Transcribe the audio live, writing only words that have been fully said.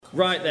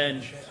Right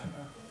then.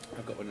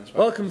 I've got one as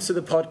well. Welcome to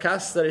the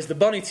podcast that is the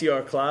Bonnie to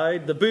your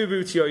Clyde, the Boo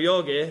Boo to your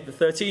Yogi, the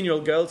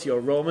 13-year-old girl to your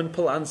Roman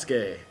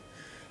Polanski.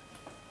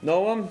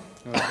 No one?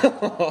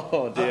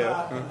 Oh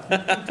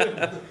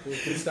dear. We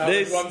can start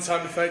with one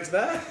sound effects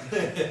there.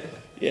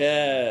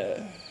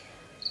 Yeah.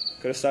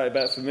 Could have started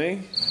better for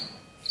me.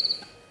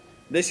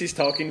 This is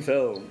Talking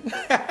Film.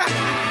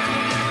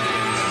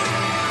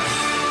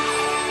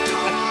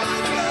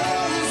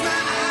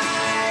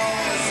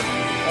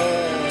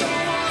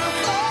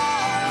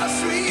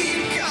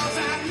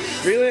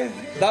 Really?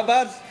 That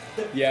bad?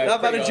 Yeah.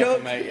 That bad a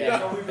joke? Mate, yeah.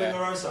 Can we bring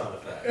our own sound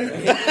effect?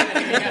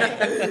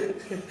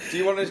 Do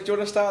you want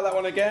to start that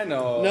one again,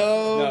 or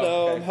No,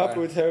 okay, I'm happy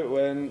fine. with how it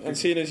went. And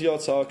seeing as you're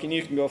talking,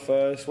 you can go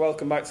first.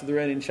 Welcome back to the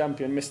reigning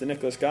champion, Mr.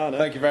 Nicholas Garner.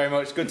 Thank you very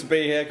much. Good to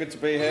be here. Good to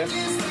be here.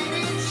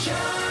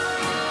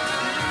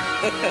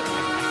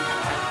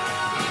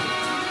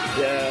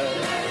 Yeah.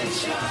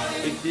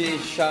 Did you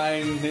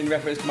shine in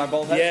reference to my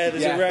bald head?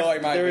 Yeah,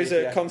 there is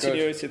a Yeah,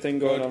 continuity thing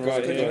going on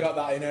right We here. got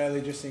that in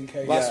early just in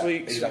case. Last Yeah,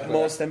 week's exactly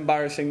most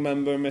embarrassing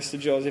member, Mr.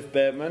 Joseph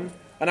Bateman,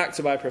 an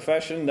actor by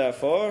profession,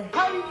 therefore.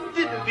 Thank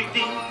you. You're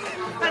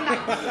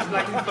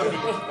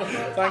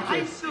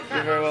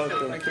very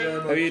welcome. Thank you very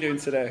much. How are you doing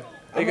today?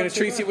 Are you going to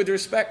treat it with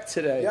respect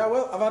today? Yeah,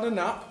 well, I've had a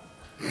nap,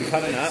 You've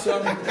had a nap.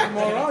 so I'm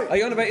all right. Are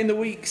you on about in the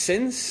week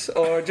since,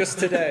 or just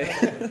today?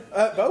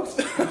 Both.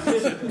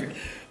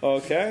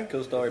 Okay.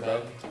 Cool story,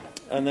 bro.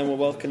 And then we're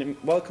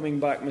welcoming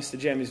back Mr.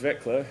 James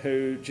Vickler,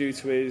 who, due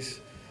to his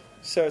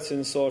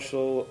certain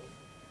social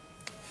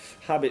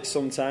habits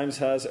sometimes,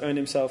 has earned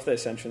himself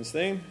this entrance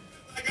theme.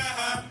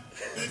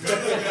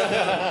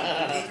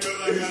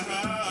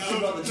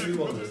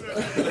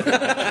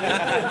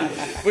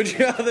 Would you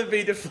rather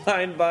be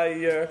defined by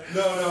your...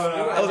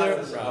 No. I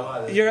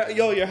like this.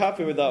 You're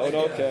happy with that one,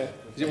 okay.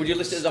 Would you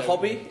list it as a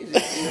hobby?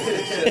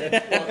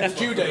 It's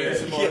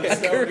Judaism. Yeah,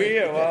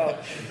 career, wow.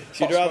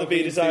 So you'd rather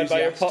be Pot-smoking defined by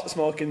your enthusiast. pot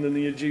smoking than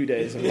your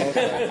Judaism.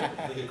 Okay.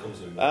 I think it comes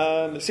with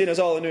me. Seeing as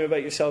all I knew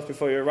about yourself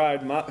before you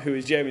arrived, Matt, who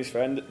is Jamie's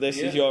friend, this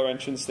is your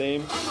entrance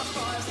theme.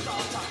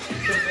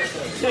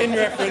 In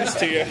reference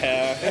to your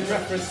hair. In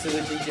reference to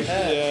the ginger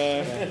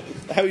hair.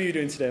 Yeah. How are you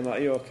doing today, Matt?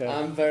 Are you okay?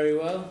 I'm very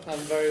well.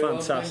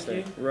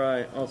 Fantastic. Thank you.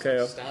 Right,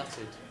 okay.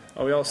 Started.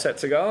 Are we all set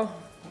to go?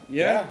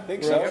 Yeah, I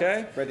think We're so.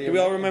 okay. Ready Do we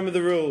all remember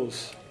the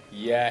rules?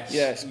 Yes.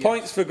 Yes.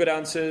 Points for good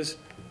answers.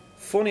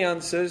 Funny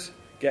answers,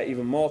 get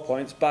even more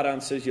points. Bad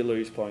answers, you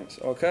lose points.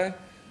 Okay?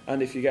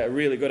 And if you get a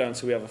really good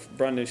answer, we have a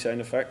brand new sound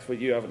effect, which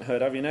you haven't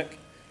heard, have you, Nick?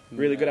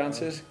 Really good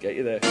answers, get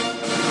you there.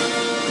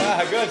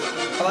 Ah, good.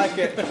 I like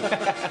it.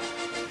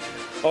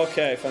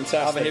 Okay, I've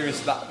fantastic. been hearing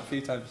that a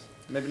few times.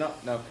 Maybe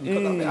not. No. Can you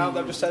cut that bit out that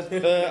I've just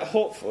said?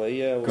 Hopefully,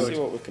 yeah, we'll Good. see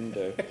what we can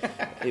do.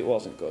 It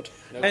wasn't good.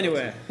 No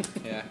Anyway,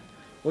 Yeah.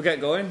 we'll get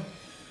going.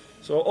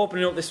 So,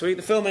 opening up this week,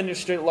 the film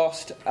industry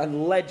lost a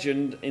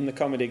legend in the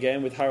comedy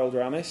game with Harold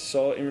Ramis.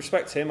 So, in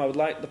respect to him, I would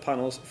like the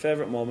panel's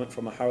favourite moment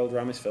from a Harold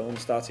Ramis film,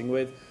 starting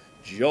with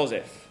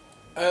Joseph.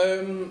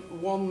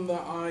 One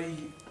that I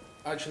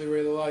actually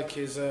really like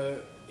is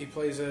he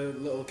plays a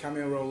little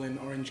cameo role in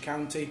Orange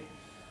County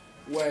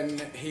when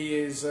he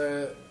is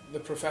the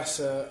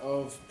professor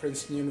of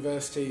Princeton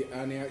University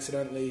and he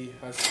accidentally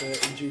has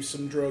to induce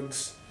some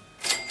drugs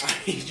and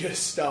he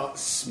just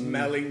starts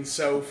smelling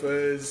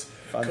sofas,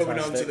 coming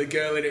on to the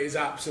girl, and it is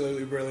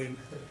absolutely brilliant.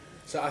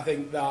 So I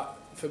think that,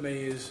 for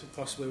me, is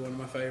possibly one of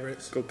my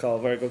favourites. Good call,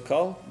 very good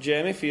call.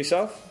 Jamie, for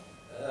yourself?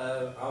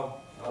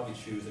 I'll be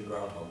choosing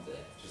Groundhog Day,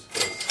 just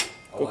because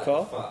I Good like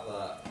call. the fact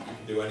that you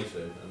can do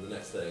anything and the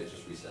next day it's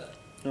just reset.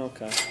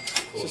 Okay.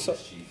 Cause So-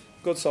 mischief.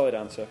 Good, solid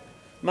answer.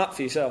 Matt,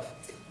 for yourself?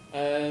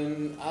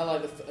 I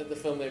like the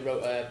film they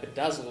wrote,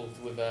 Bedazzled,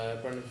 with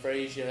Brendan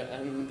Fraser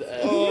and...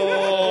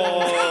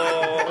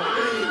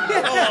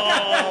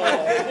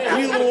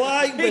 You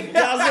like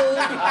Bedazzled?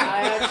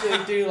 I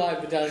actually do like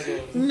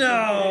Bedazzled.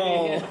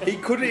 No! He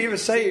couldn't even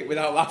say it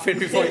without laughing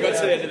before he got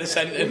to the end of the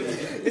sentence.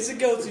 It's a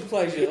guilty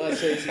pleasure, let's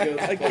say it's a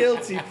guilty A pleasure.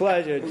 guilty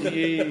pleasure, It's a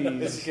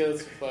jeez.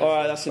 guilty pleasure.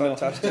 Alright, that's enough.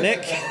 Fantastic.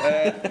 Nick,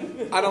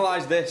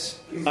 Analyse this.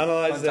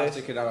 analyse this.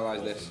 Fantastic and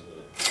analyse this.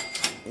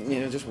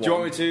 You know, just Do you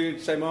want one. me to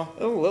say more?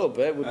 Oh, a little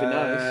bit would be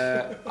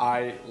nice.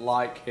 I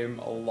like him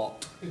a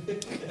lot.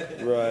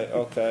 Right,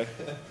 okay.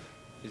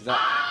 Is that...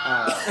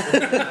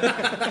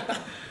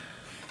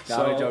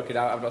 No, I'm So- joking.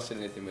 I've not seen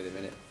anything with him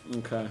in it.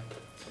 Okay.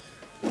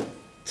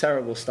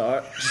 Terrible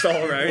start, just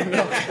all around.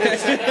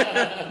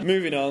 Okay.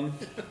 Moving on.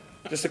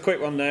 Just a quick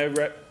one now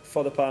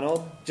for the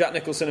panel. Jack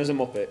Nicholson as a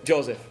Muppet.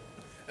 Joseph.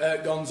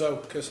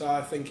 Gonzo, because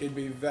I think he'd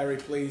be very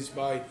pleased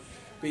by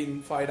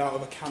being fired out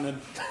of a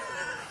cannon.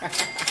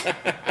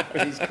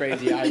 With his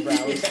crazy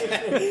eyebrows.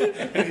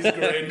 He's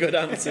great. Good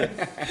answer.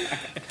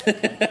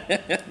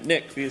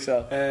 Nick, for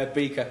yourself.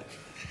 Beaker.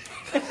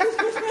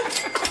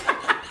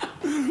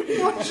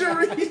 What's your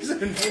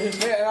reason?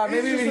 Yeah,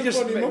 maybe He's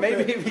just a funny Muppet.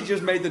 maybe if he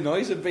just made the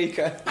noise of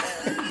Beaker,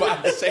 but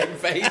had the same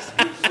face.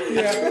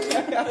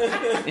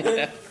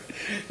 Yeah.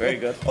 Very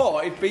good.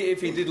 Or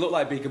if he did look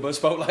like Beaker but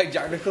spoke like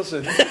Jack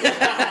Nicholson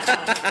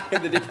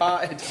in The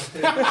Departed,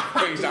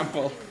 for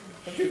example.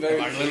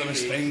 Little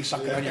thing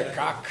sucking on your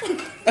cock.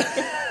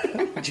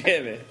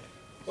 Jamie.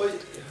 Well,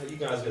 you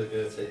guys are going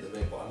to take the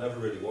mic, but I never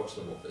really watched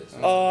the Muppets.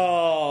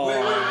 Oh.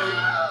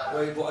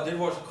 Wait, but I did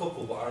watch a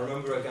couple, but I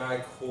remember a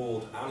guy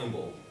called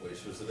Animal,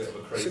 which was a bit of a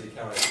crazy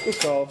character. Good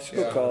call.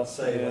 Good call.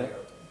 Say, Yeah. like,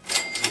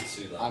 you'd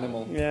sue that.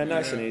 Animal. Yeah,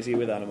 nice and easy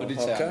with Animal. I did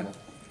say Okay. Animal.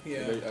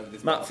 Yeah.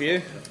 Matt, for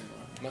you?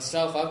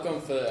 Myself, I've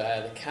gone for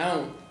the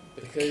Count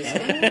because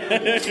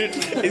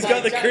He's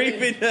got the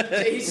creepy.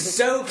 he's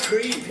so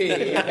creepy.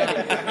 He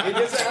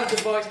doesn't have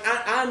the voice,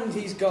 and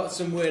he's got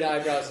some weird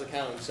eyebrows to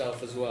count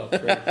himself as well.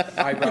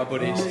 Eyebrow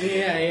buddies.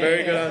 Yeah.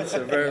 Very good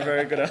answer. Very,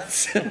 very good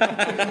answer.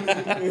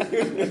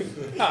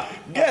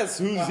 Guess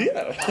who's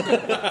here?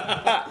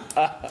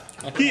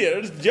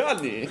 Here's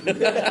Johnny.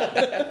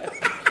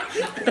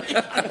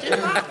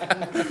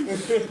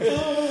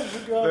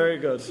 Very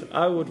good.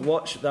 I would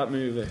watch that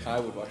movie. I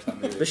would watch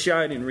that movie. The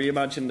Shining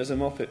reimagined as a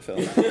Muppet film.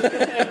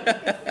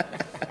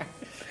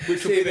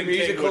 Which would be the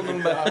musical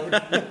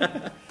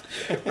number.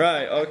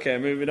 Right, okay,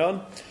 moving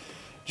on.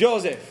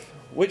 Joseph,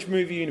 which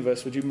movie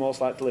universe would you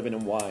most like to live in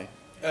and why?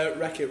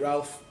 Wreck-It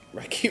Ralph.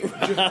 Wreck-It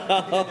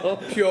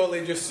Ralph.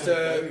 Purely just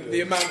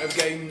the amount of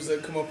games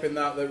that come up in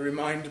that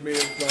remind me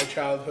of my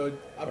childhood.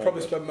 I'd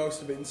probably spend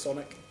most of it in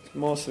Sonic.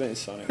 Most of it is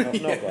Sonic, not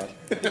bad.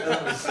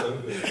 That was so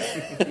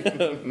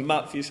good.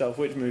 Matt, for yourself,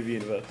 which movie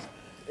universe?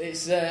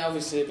 It's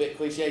obviously a bit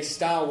cliche.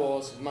 Star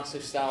Wars,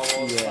 massive Star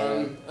Wars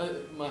fan.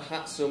 My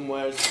hat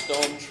somewhere is a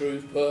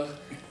stormtrooper.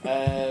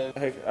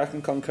 I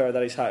can concur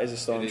that his hat is a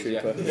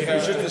stormtrooper.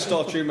 It's just a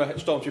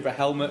stormtrooper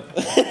helmet.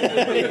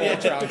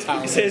 Around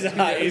town. It's his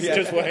hat, he's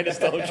just wearing a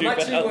stormtrooper I'm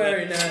actually helmet.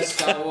 wearing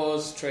Star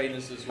Wars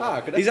trainers as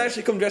well. He's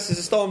actually come dressed as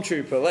a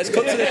stormtrooper. Let's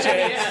cut to the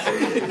chase.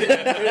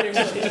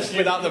 Just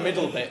without the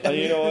middle bit. And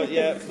you know what?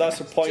 Yeah,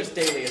 that's a point. Just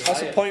daily That's a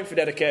attire. point for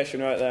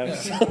dedication right there.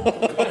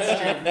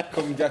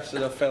 Come dressed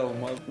as a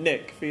film.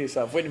 Nick, for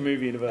yourself, which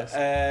movie universe?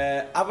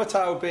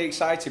 Avatar would be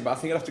exciting, but I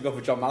think I'd have to go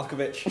for John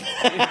Malkovich.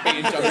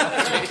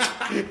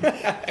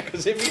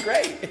 Because it'd be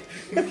great.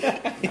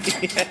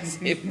 Yes,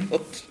 it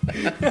would.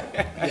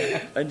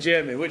 And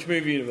Jamie, which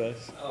movie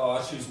universe? Oh,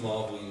 I choose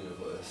Marvel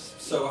Universe.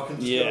 So I can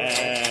just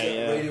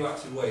Yeah.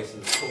 radioactive waste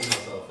and cover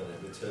myself in it,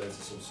 return to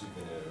some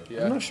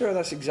superhero. I'm not sure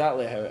that's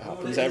exactly how it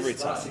happens every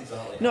time. That's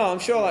exactly No, how I'm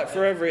sure like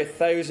for every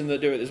 1,000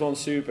 that do it, there's one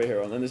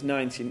superhero, and then there's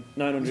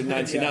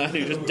 999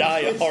 who just die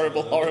a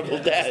horrible, horrible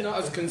It's death. not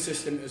as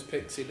consistent as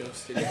pixie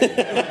dust. Is it?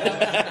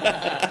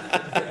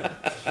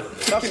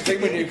 That's the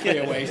thing with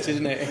nuclear waste,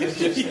 isn't it?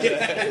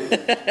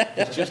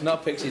 It's just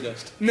not pixie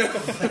dust.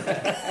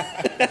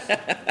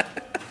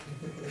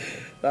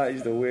 That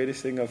is the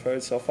weirdest thing I've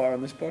heard so far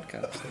on this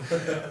podcast.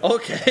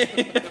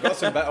 Okay. I've got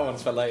some better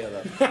ones for later,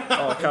 though.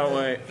 Oh, I can't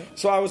wait.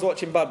 So I was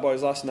watching Bad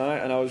Boys last night,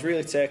 and I was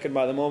really taken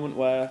by the moment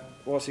where,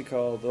 what's he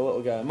called, the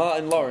little guy,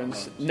 Martin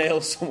Lawrence,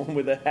 nails someone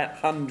with a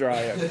hand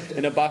dryer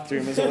in a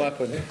bathroom as a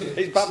weapon.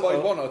 Is Bad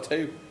Boys 1 or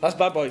 2? That's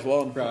Bad Boys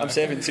 1. Right. I'm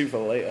saving 2 for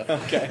later.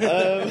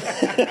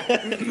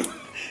 Okay.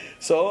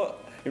 So,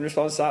 in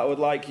response to that, I would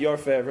like your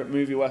favourite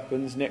movie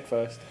weapons. Nick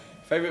first.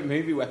 Favourite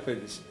movie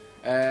weapons?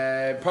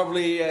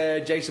 Probably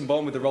Jason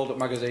Bourne with the rolled up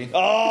magazine.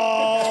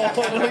 Oh,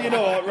 no, you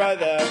know what, right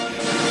there.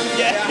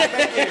 Yeah.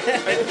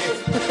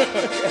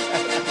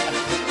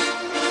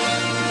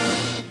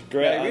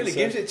 Great Yeah, it really answer.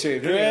 gives it to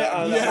him. Great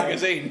Doesn't it? answer. That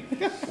magazine.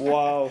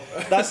 Wow,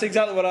 that's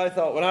exactly what I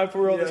thought when I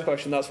wrote this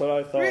question. That's what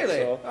I thought. Really?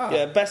 So, Ah.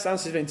 yeah, best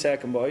answer's been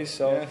taken, boys.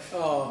 So Yeah.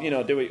 Oh, you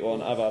know, do what you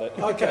want. I've had it.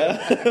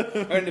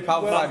 okay. Only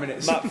pal 5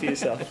 minutes. Matt, for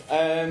yourself.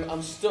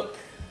 I'm stuck.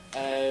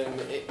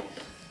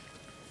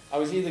 I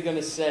was either going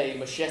to say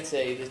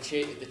Machete, the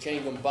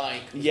chain gun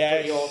bike, was Yes.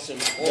 pretty awesome,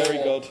 Very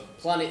or good.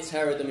 Planet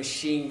Terror, the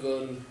machine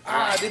gun.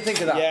 I did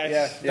think of that.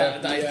 Yes.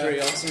 That is Yeah.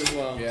 pretty awesome as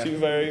well. Yeah. 2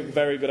 very,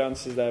 very good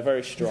answers there.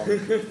 Very strong.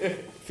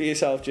 For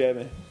yourself,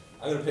 Jamie.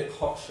 I'm going to pick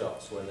Hot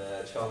Shots when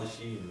Charlie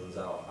Sheen runs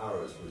out of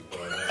arrows for his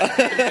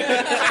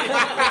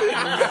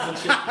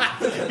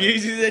boy.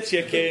 Uses the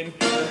chicken.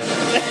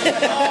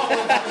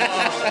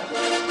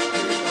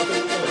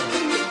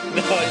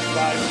 No, it's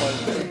 5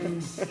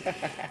 points.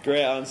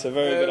 Great answer.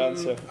 Very good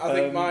answer. I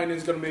think mine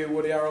is going to be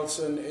Woody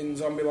Harrelson in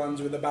Zombieland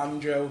with a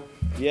banjo.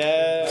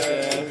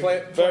 Yeah.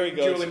 Very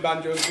good. Dueling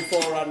banjos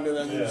beforehand and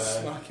then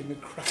smacking the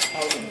crap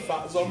out of the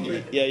fat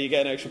zombie. Yeah, you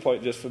get an extra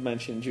point just for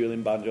mentioning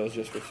dueling banjos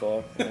just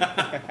before.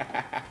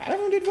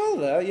 Everyone did well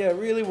there. Yeah,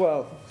 really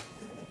well.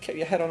 Kept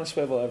your head on a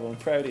swivel, everyone.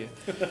 Proud of you.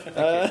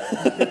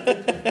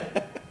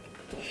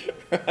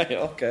 Right,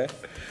 okay.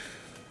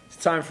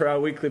 It's time for our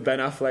weekly Ben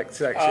Affleck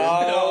section.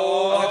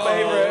 Oh, my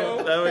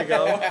favourite. There we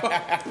go.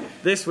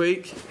 This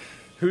week,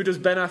 who does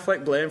Ben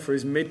Affleck blame for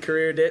his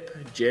mid-career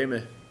dip?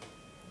 Jamie.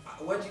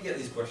 Where'd you get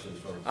these questions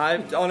from?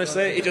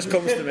 Honestly, it just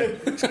comes to me.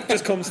 It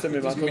just comes to me,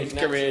 man.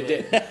 Mid-career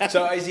dip.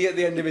 So is he at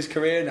the end of his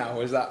career now?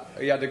 Was that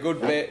he had a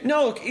good bit?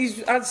 No,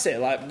 I'd say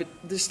like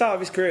the start of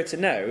his career to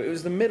now, it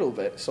was the middle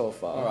bit so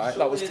far. All right.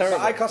 That was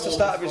terrible. I class the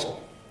start of his.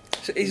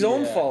 It's his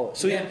own fault.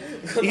 So Yeah.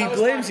 he That was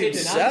blames my hidden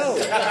himself.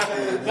 answer.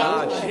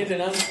 That was my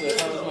hidden answer.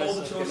 That was my All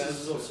the second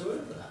choices answer. was up to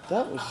it.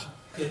 That was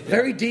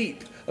very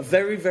deep. A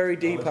very, very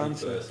deep I'm a deep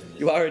answer. person,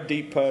 You are a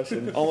deep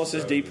person, almost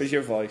as deep as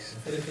your voice.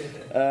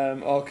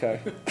 Okay.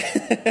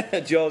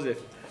 Joseph.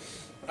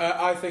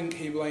 I think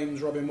he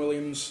blames Robin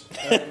Williams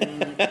for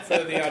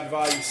the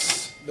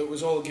advice that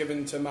was all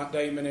given to Matt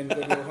Damon in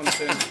Good Will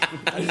Hunting,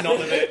 and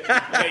none of it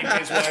came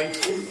his way.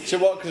 So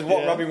what? Because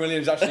what Robin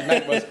Williams actually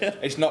meant was,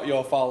 it's not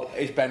your fault.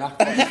 It's Ben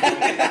Affleck's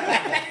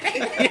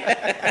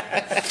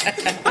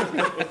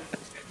fault.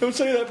 Don't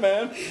say that,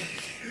 man.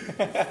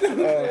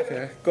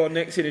 Okay. Go on,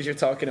 Nick, seeing as you're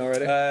talking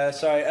already.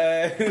 Sorry.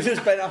 Does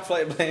Ben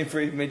Affleck blame for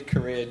his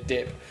mid-career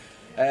dip?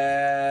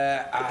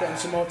 Getting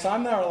some more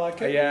time there, I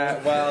like it.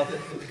 Yeah, well,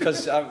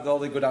 because all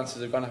the good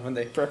answers have gone, haven't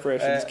they?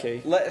 Preparation's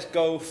key. Let's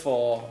go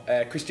for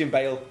Christian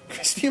Bale.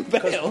 Christian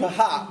Because Bale?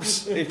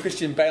 perhaps if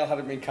Christian Bale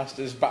hadn't been cast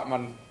as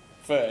Batman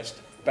first,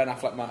 Ben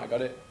Affleck might have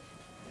got it.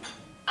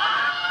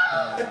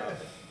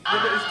 Yeah,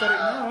 but he's got it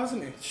now,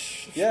 hasn't he?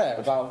 Yeah,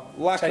 about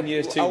 10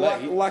 years too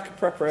late. Lack of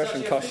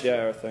preparation cost,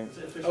 yeah, I think.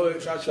 Oh,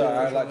 it's actually. So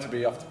I like to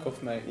be off the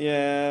cuff, mate.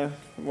 Yeah,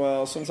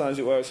 well, sometimes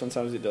it works,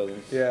 sometimes it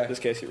doesn't. Yeah. In this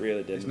case, it really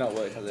It's didn't. not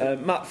worked, has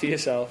it? Matt, for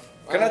yourself.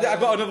 Can I've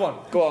got another one.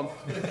 Go on.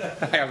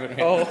 I haven't.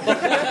 Oh.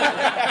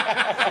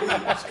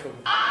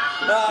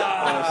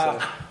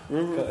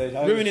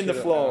 Ruining the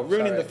floor.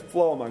 Ruining the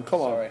floor, man.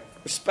 Come on. Sorry.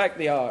 Respect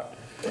the art.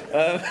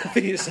 For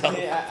yourself.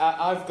 Yeah,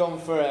 I've gone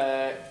for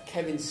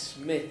Kevin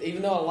Smith,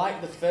 even though I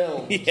like the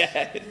film.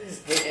 Yeah.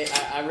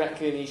 I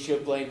reckon he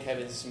should blame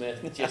Kevin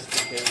Smith just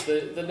because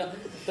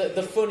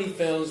they're funny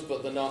films,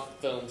 but they're not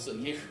films that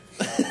you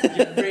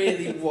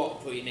really want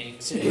to put your name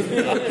to.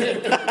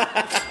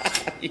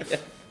 Yeah.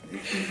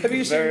 Have you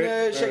Very, seen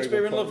very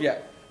Shakespeare good in Love point.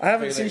 yet? I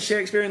haven't Felix? seen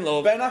Shakespeare in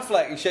Love. Ben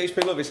Affleck in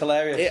Shakespeare in Love is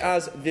hilarious. It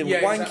has the Yeah,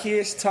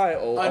 wankiest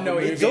title. I of know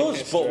a it movie It in does,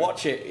 history. but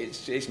watch it.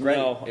 It's great.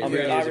 No, It I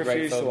really I is a great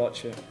refuse to film.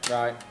 watch it.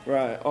 Right.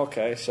 Right,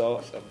 okay, so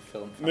It's a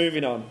film.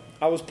 moving on.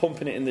 I was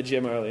pumping it in the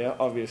gym earlier,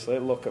 obviously,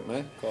 look at me.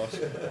 Of course.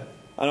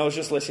 And I was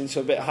just listening to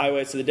a bit of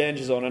Highway to the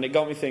Danger Zone, and it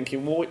got me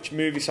thinking, which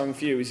movie song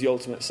for you is the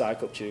ultimate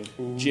psych-up tune?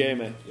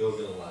 Jamie. You're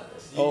going to like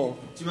this. Do you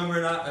remember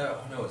in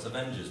no, it's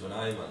Avengers when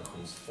Iron Man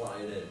comes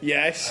flying in?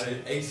 Yes.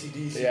 And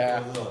AC/DC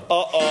Yeah. goes on.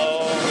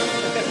 Uh-oh.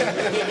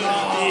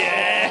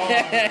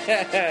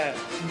 Yeah.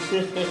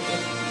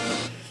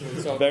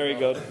 Very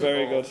good,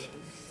 very good.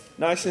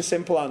 Nice and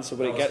simple answer,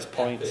 but it gets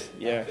points.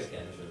 Yeah, Epic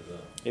entrance, though.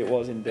 it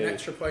was An indeed.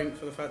 extra point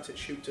for the fact it's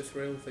shoot to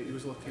thrill that he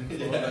was looking for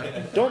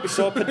there. Don't be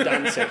so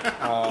pedantic.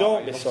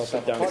 Don't be so Yeah,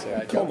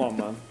 pedantic. go. Come on,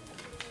 man.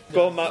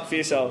 Go on, Matt, for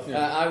yourself.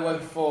 I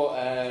went for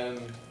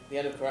the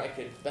end of Karate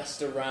Kid,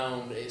 Best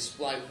Around. It's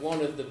like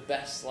one of the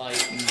best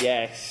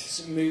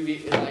Yes. movie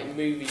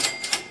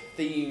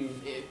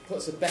theme. It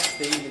puts the best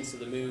theme into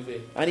the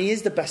movie. And he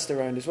is the best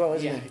around as well,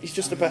 isn't Yeah. he? He's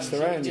just the best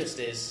around. He just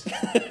is.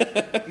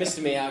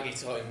 Mr.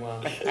 Miyagi taught him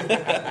well.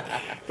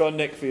 Go on,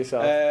 Nick, for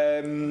yourself.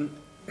 Does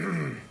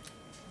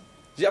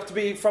it have to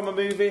be from a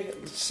movie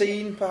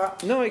scene,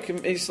 perhaps? No,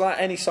 it's like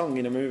any song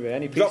in a movie,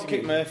 any piece of Dropkick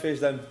music. Murphys,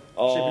 then. Shipping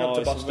Oh, up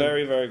to it's a Boston.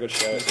 very, very good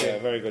shout. Thank you. Yeah,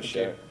 very good Thank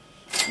you. shout.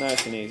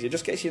 Nice and easy. It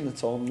just gets you in the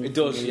tone. It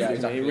does, yeah, It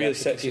exactly. really yeah.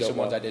 sets you up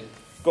Someone's well. I did.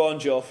 Go on,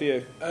 Joe, for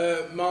you.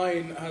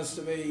 Mine has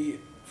to be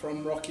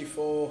from Rocky IV.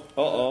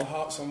 Uh-oh.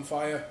 Hearts on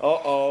Fire.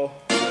 Uh-oh.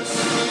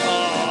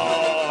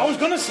 I was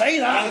going to say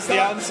that. That's the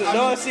answer.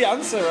 No, that's the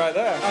answer right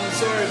there. I'm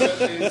sorry,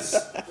 but it's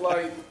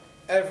like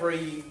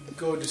every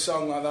good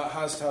song like that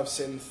has to have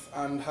synth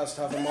and has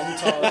to have a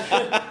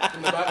montage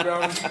in the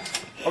background.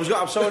 I'm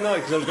so annoyed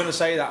because I was going to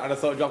say that and I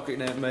thought Dropkick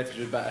Murphys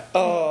was better.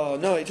 Oh,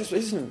 no, it just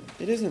isn't.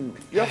 It isn't.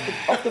 You're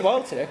off the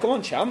ball today. Come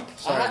on, champ.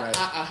 Sorry, mate.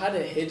 I had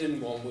a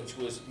hidden one, which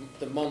was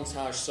the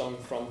montage song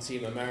from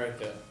Team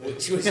America,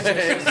 which was just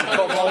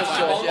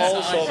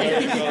Also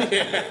very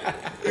good.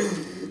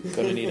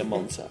 Gonna need a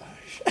montage.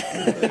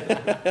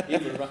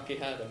 Even Rocky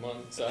had a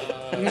montage.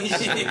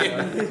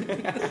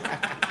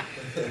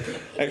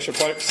 Extra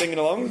point for singing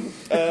along.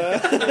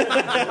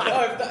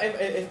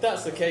 If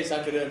that's the case,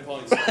 I could earn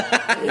points.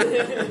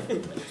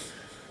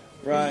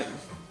 Right.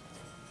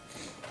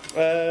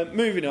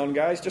 Moving on,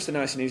 guys. Just a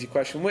nice and easy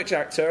question. Which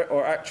actor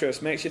or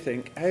actress makes you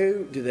think, how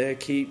do they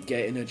keep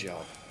getting a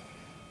job?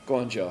 Go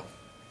on, Joe.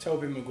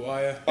 Tobey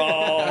Maguire.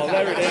 Oh,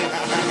 there it is.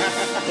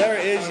 There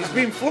it is. He's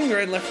been flung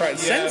around left, right, and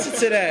centre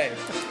today.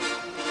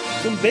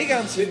 Some big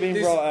answers being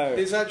brought out.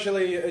 There's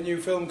actually a new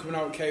film coming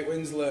out with Kate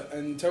Winslet,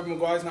 and Tobey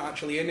Maguire's not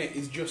actually in it.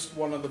 He's just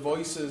one of the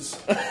voices.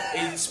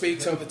 He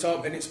speaks over the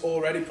top, and it's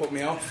already put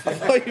me off. I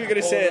thought you were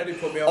going to Already say,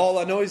 put me off. all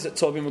I know is that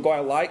Tobey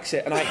Maguire likes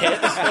it, and I hate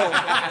this film.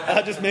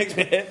 That just makes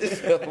me hate this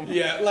film.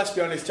 Yeah, let's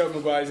be honest, Tobey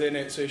Maguire's in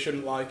it, so you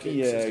shouldn't like it. 'cause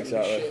Yeah, it's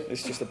gonna be exactly. shit.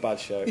 It's just a bad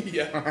show.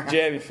 Yeah.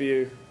 Jamie, for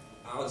you.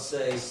 I would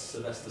say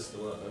Sylvester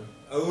Stallone.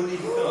 Only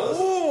because...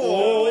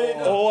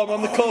 Oh, I'm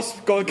on the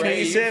cusp. Go on, can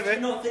you save Do you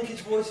it? not think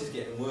his voice is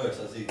getting worse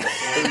as he gets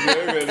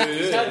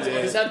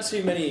He's had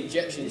too many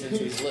injections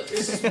into his lips.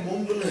 It's just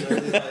mumbling as he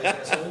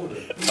gets older.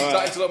 He's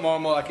starting to look more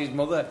and more like his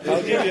mother.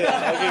 I'll give you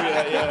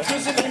that, yeah.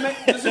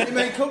 Doesn't he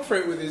make up for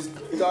it with his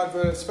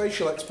diverse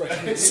facial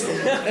expressions?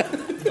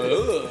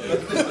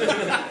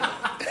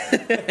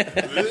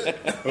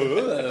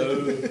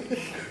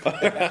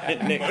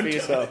 Alright, Nick, for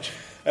yourself.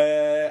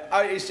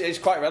 It's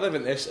quite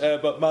relevant, this,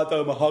 but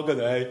Maddo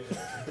Mahogany.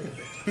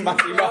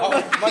 Matthew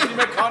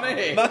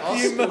McConaughey.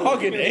 Matthew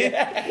Mahogany?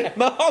 Yeah.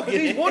 Mahogany?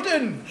 He's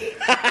wooden.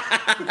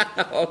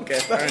 Okay,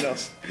 fair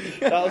enough.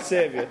 That'll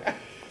save you.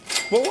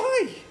 But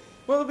why?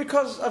 Well,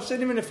 because I've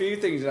seen him in a few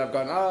things and I've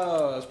gone,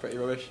 oh, that's pretty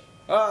rubbish.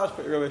 Oh, that's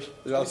pretty rubbish.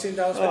 As well. Have you seen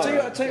Dallas I'll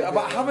Buyers? tell you,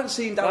 but I haven't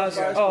seen Dallas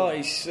Buyers.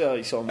 Oh,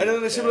 he's on. And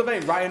in a similar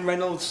vein, Ryan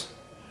Reynolds.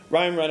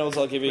 Ryan Reynolds,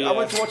 I'll give you. I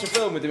went to watch a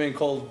film with him in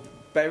called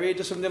Buried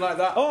or something like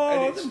that. Oh,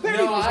 and it's- Buried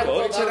No, was I good.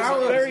 thought It's that an was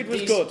hour. a Buried was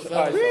decent good. film.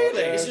 I thought,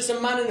 Really? yeah. It's just a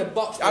man in a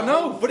box. I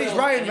know, but it's film,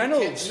 Ryan and it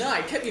Reynolds.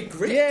 It kept you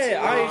gripped.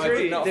 Yeah, I No,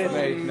 agree. Not for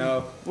me,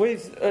 no.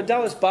 With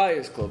Dallas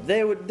Buyers Club,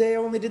 they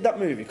only did that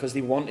movie because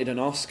they wanted an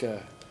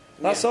Oscar.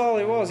 That's all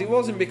it was. It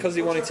wasn't because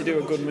they wanted to do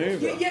a good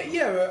movie.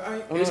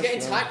 Yeah. He was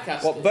getting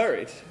typecast. What,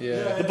 Buried?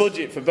 Yeah. The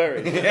budget for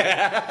Buried?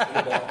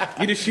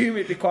 You'd assume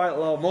it'd be quite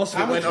low. Most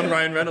of it went on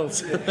Ryan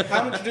Reynolds.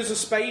 How much does a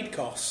spade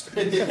cost?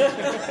 And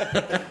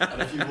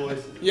a few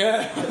voices.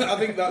 Yeah, I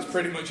think that's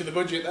pretty much the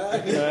budget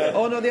there.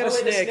 Oh no, they had a Oh,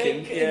 wait, snake the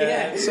in. snake?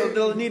 Yeah. Yeah. So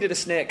they needed a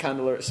snake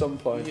handler at some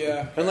point.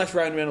 Yeah. Unless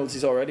Ryan Reynolds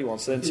is already one,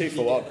 so then 2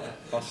 for 1.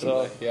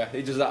 Possibly. Yeah,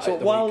 he does that So at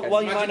the while weekend. you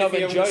might Imagine not have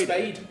if he owned a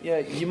enjoyed it, yeah,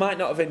 you might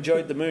not have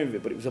enjoyed the movie,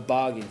 but it was a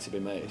bargain to be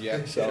made.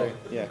 Yeah, So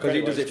yeah, because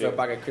he credit does where it for a it's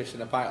bag of crisps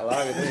and a pint of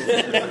lager, doesn't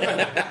he?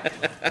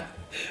 due.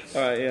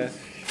 All right, yeah.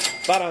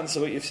 Bad answer,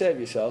 but you've saved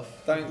yourself.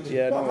 Thanks.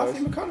 Yeah, What, no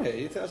Matthew McConaughey?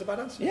 You think that's a bad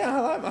answer? Yeah, I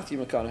like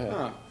Matthew McConaughey.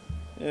 Ah.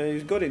 Yeah, he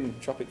was good in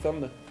Tropic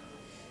Thunder.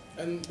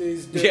 And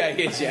he's Yeah,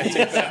 he is,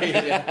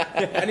 yeah.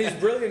 and he's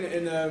brilliant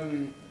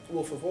in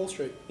Wolf of Wall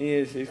Street. He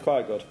is. He's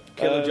quite good.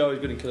 Killer Joe is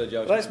good in Killer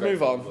Joe. Let's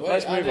move on. Wait,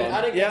 Let's I move didn't- I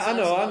on. didn't Yeah, get I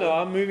know. to answer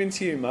I'm moving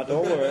to you, Matt.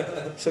 Don't worry.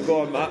 So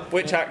go on, Matt.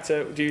 Which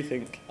actor do you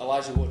think?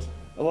 Elijah Wood.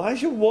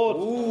 Elijah Wood.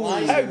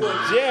 Elijah Wood.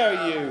 How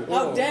dare you?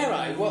 How dare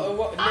I?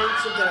 What name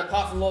something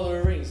apart from Lord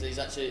of the Rings that he's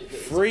actually...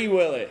 Free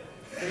Willy.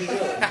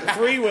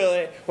 Free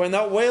Willy, when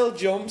that whale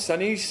jumps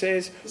and he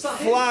says,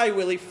 "Fly,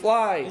 Willy,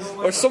 fly,"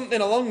 or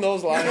something along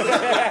those lines.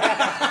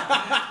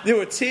 There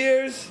were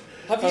tears.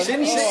 Have you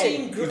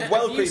seen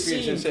well have you creepy in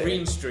seen Sin City.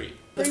 Green Street?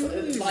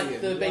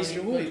 Like the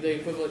basically the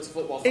equivalent to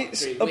Football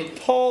It's Factory.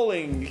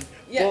 appalling,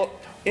 Yeah, but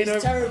in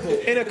it's a terrible.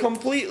 in a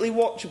completely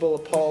watchable,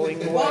 appalling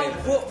Why way.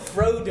 put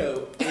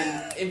Frodo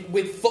in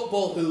with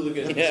football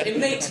hooligans? Yeah. It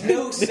makes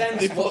no sense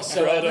They put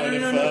whatsoever. Frodo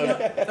in a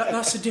film.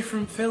 That's a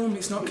different film.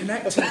 It's not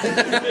connected.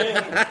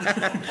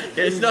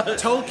 It's not.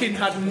 Tolkien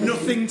had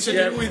nothing to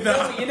do with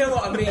that. You know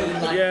what I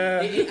mean? Like,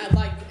 Yeah.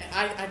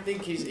 I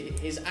think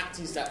his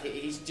acting style.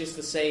 He's just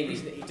the same.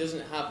 He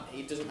doesn't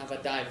have a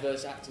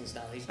diverse acting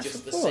style. He's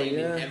just the same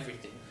yeah. in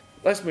everything.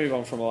 Let's move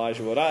on from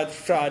Elijah Wood. I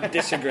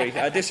disagree.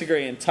 I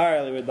disagree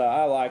entirely with that.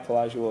 I like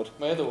Elijah Wood.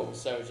 My other one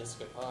was Sarah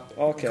Jessica Parker.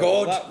 Okay, Good.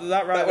 well,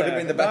 that right That would have there.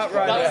 been the best That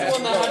right one. there. That's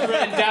the one that I'd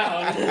written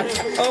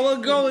down. Oh, well,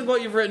 go with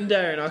what you've written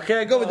down,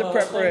 okay? Go with the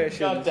preparation.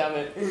 God damn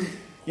it.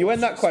 You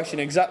end that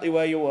question exactly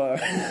where you were.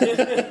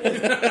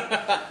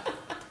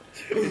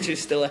 Which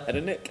is still ahead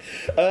of Nick.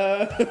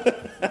 So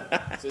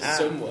it's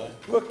somewhere.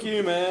 Fuck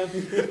you, man.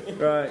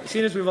 Right,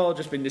 seeing as we've all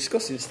just been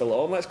discussing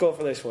Stallone, let's go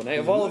for this one. Out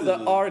of all of the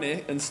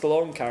Arnie and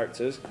Stallone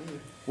characters,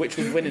 which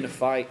would win in a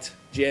fight?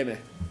 Jamie.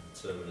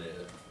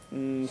 Terminator.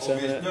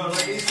 Terminator. No,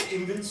 like he's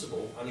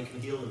invincible and he can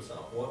heal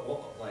himself.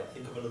 Like,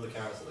 think of another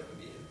character that can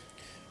be him.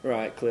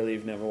 Right, clearly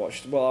you've never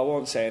watched. Well, I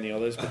won't say any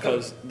others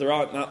because there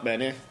aren't that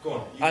many. Go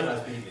on, you And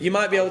guys beat me. you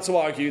might be able to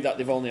argue that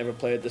they've only ever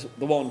played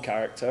the one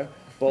character.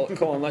 But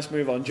come on, let's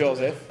move on.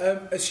 Joseph.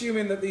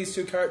 Assuming that these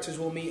two characters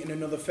will meet in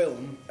another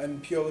film,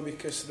 and purely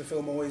because the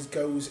film always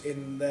goes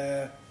in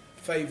their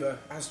favour,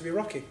 it has to be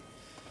Rocky.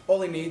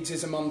 All he needs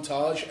is a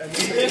montage, and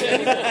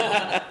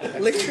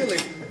literally,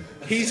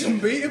 he's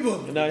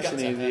unbeatable. Nice and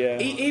easy, yeah.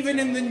 Even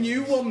in the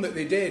new one that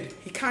they did,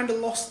 he kind of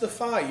lost the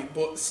fight,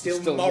 but still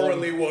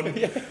morally won.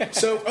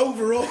 So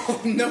overall,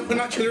 no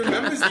one actually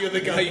remembers the other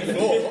guy he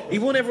fought. He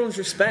won everyone's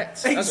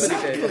respect. That's what he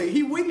did. Exactly,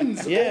 he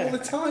wins Yeah. all the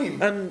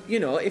time. And, you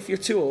know, if you're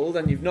too old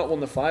and you've not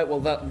won the fight, well,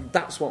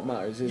 that's what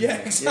matters, isn't Yeah,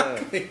 it?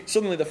 exactly. Yeah.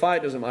 Suddenly the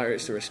fight doesn't matter,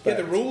 it's the Yeah, respect.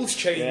 the rules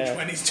change Yeah.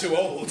 when he's too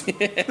old.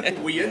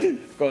 Weird.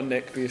 Go on,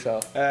 Nick, for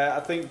yourself. I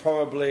think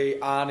probably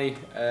Arnie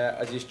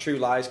as his True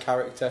Lies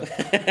character.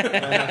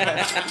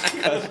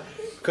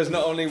 Because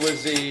not only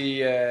was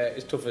he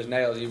as tough as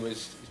nails, he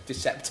was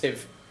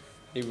deceptive.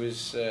 He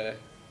was,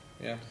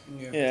 Yeah,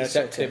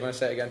 deceptive. I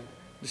say it again.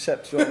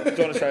 Deceptive. Do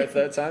you want to try it a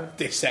third time?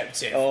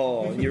 Deceptive.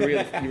 Oh, you really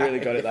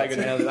got it that I time.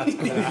 nailed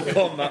that.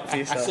 Go on, Matt, for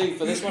yourself. See,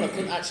 for this one, I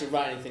couldn't actually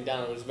write anything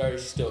down. I was very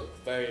stuck.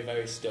 Very,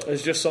 very stuck.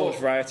 There's just so much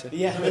variety.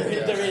 Yeah,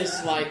 there is.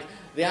 Like,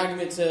 the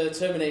argument to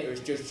Terminator is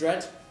Judge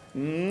Dredd.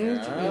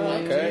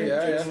 Okay,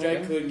 Judge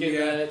Dredd could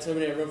give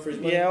Terminator a run for his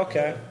money. Yeah,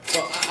 okay.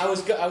 But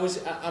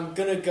I'm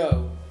gonna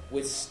go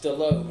with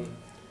Stallone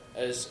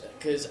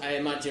because I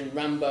imagine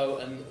Rambo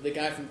and the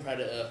guy from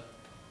Predator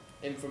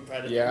him from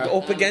Predator. Yeah.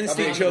 Up against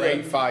That'd be each a other.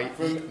 great fight.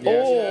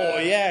 Oh,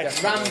 yeah.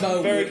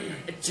 Rambo, Very-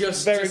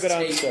 just very just good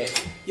take answer.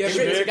 it. Yeah, Rip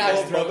but, the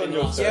guy's throat in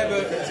half.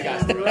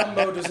 but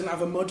Rambo doesn't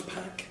have a mud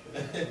pack.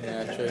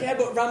 Yeah, true. Yeah,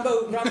 but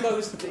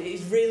Rambo's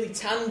he's really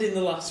tanned in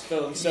the last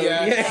film, so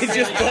Yeah, he's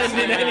just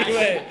blending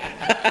anyway.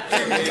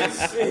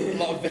 a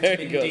lot of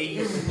Very good.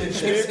 D.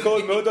 Smear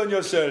cold mud on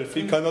yourself.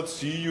 He cannot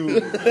see you.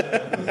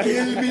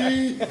 Kill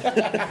me.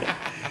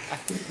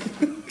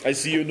 I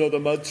see you know the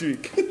mud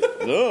trick.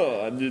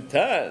 No, I'm the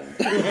tan.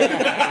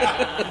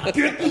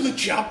 Get to the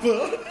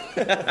chopper.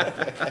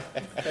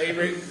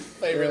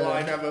 Favorite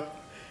line ever.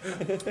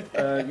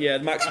 Yeah,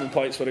 maximum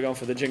points would have gone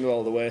for the jingle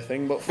all the way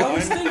thing, but fine. I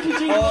was thinking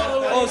Jingle All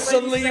the Way. Oh,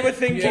 suddenly you were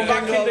thinking Yeah.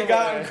 back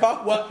kindergarten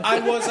cop. Well, I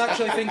was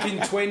actually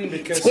thinking twin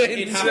because Twins,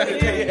 it had to be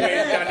with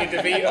Danny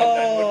DeVito.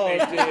 Oh,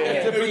 then, wouldn't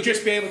it? It would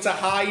just be able to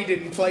hide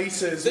in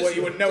places where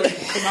you wouldn't know it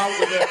would come out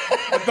with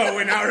a bow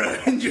and arrow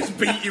and just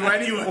beat you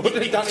anyway.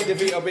 Wouldn't Danny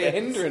DeVito be a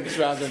hindrance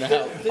rather than a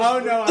help? Oh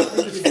no, I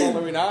think Just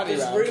following Arnie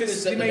There's around.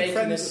 rumours that they they're make making a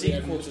friends at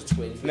the sequel to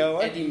Twins. No with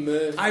way. Eddie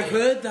Murphy. I've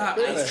heard that.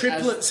 Really? It's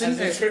triplets, as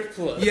isn't a it?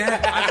 triplet.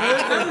 Yeah, I've heard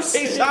that. It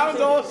sounds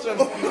awesome.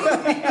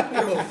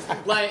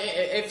 Like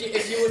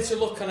if you were to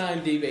look on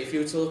IMDb, if you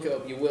were to look it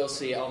up, you will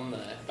see it on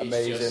there. It's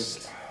Amazing.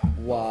 Just,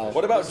 wow.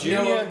 What about there's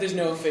Junior? there's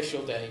no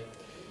official date.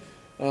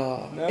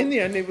 Oh, No. in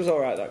the end, it was all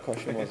right. That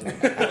question wasn't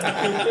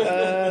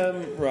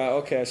it? Right.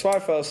 Okay. So I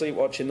fell asleep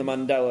watching the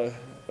Mandela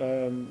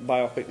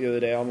biopic the other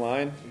day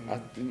online.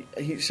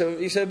 So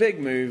it's a big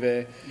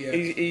movie. Yeah.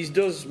 He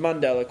does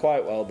Mandela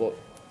quite well, but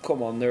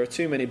come on, there are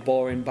too many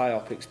boring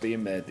biopics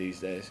being made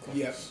these days.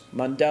 Yes.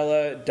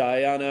 Mandela,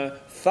 Diana,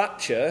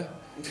 Thatcher.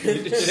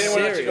 Did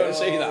anyone actually go and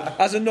see that?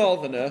 As a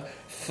northerner,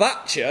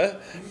 Thatcher.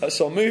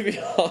 So moving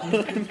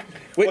on.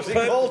 Was it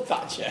called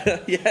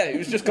Thatcher? Yeah, it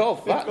was just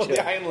called Called the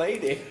Thatcher. Iron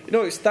Lady. You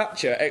know, it's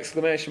Thatcher!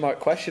 Exclamation mark!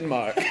 Question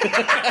mark!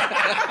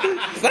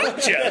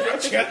 Thatcher!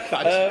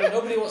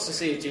 Nobody wants to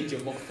see a ginger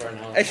mug for an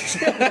hour.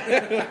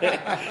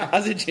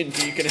 As a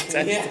ginger, you can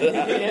attest to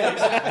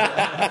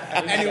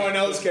that. Anyone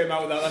else came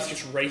out with that? That's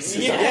just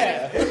racist.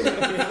 Yeah.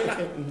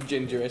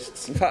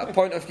 Gingerists. In fact,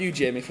 point off you,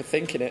 Jamie, for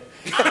thinking it.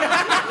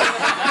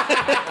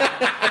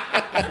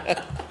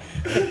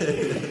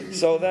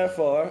 So,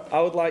 therefore,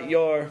 I would like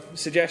your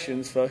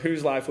suggestions for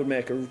whose life would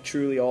make a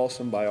truly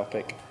awesome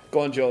biopic.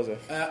 Go on, Joseph.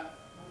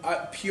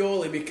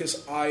 Purely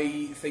because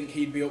I think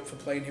he'd be up for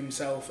playing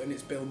himself, and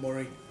it's Bill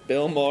Murray.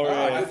 Bill Murray.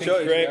 I think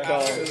he'd Great be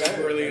call.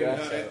 absolutely brilliant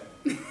Yeah. at it.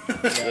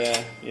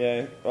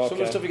 Yeah. Some of the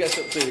Okay. stuff he gets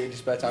up to in his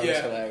spare time is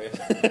Yeah. hilarious.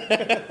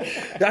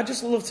 I'd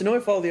just love to know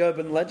if all the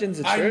urban legends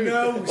are I true.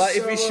 know, Like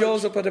if so he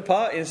shows up at a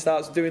party and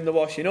starts doing the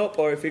washing up,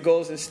 or if he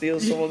goes and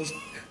steals someone's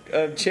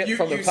chip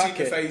from the You've seen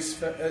packet.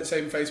 the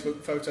same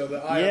Facebook photo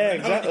that I Yeah, have.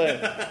 exactly.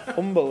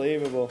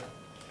 Unbelievable.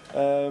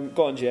 Go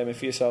on, Jamie,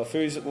 for yourself.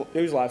 Whose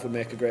life would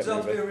make a great Does that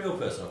have to be movie? a real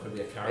person or can it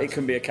be a character? It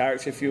can be a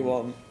character if you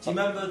want. Do you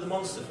remember the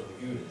monster from the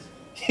Goonies?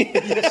 No,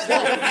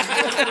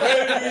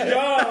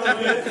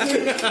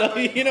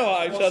 you know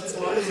what? I'm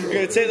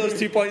going to take those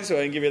 2 points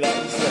away and give you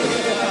that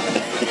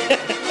instead.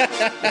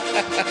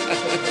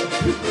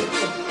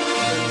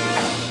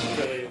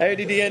 How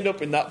did he end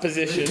up in that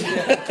position?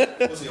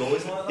 Was he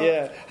always like that?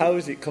 Yeah. How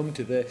has it come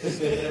to this?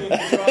 Would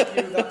you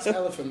argue that's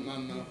Elephant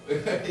Man, though?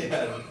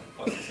 Yeah.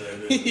 Fucking so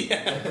good.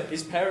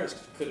 His parents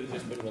could have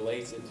just been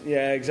related.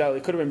 Yeah, exactly.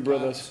 Could have been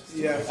brothers.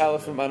 Yeah.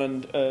 Elephant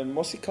Man and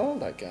what's he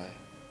called? That guy.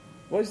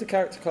 What is the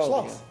character called?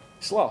 Sloth. Again?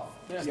 Sloth.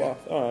 Yeah.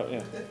 Sloth. All right.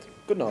 Yeah.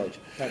 Good knowledge.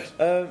 Thanks.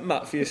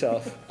 Matt, for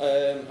yourself.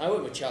 I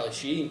went with Charlie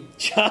Sheen.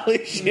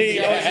 Charlie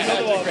Sheen. Oh, it's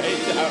another one.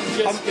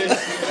 Just because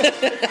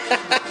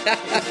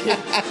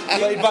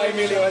Played by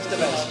Emilio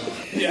Estevez.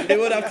 It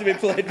would have to be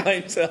played by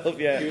himself.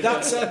 Yeah.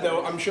 That said,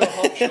 though, I'm sure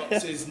Hot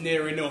Shots is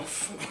near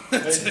enough to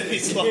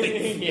his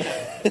life.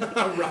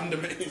 How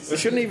random it They is.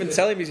 shouldn't even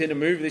tell him he's in a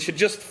movie. They should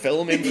just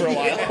film him for a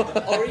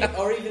while.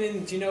 or even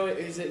in, do you know,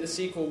 is it the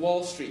sequel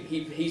Wall Street?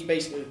 He's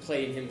basically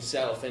playing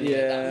himself, and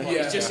Yeah.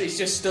 he's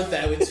just stood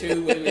there with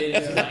two women.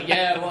 He's like,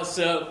 yeah, what's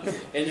up?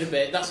 In a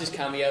bit, that's his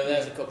cameo.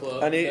 There's a couple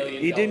of And $1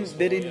 million. he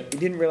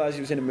didn't realise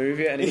he was in a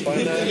movie at any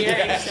point. There.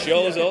 Yeah.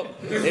 Shows up.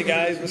 Hey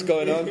guys, what's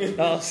going on?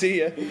 I'll see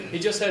you. He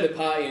just heard a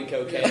party and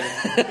cocaine.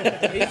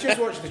 He just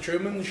watched the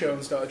Truman Show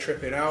and started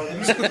tripping out.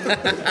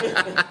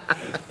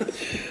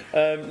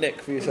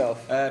 Nick, for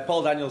yourself.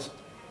 Paul Daniels.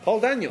 Paul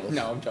Daniels.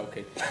 No, I'm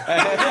joking.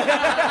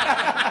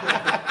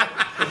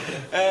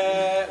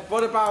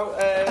 What about...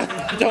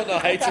 I don't know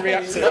how to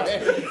react to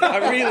that.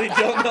 I really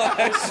don't know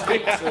how to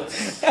react.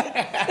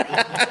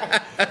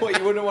 what,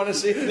 you wouldn't want to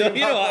see? You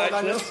know what,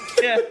 actually?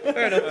 Yeah,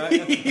 fair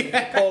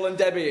enough. Paul and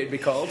Debbie, it'd be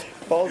called.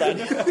 Paul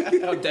Daniels.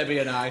 Oh, Debbie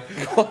and I.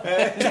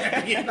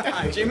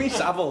 Jimmy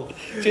Savile.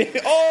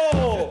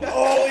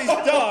 Oh, he's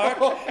dark.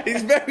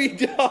 He's very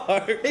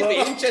dark. It'd be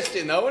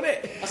interesting, though, wouldn't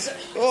it? I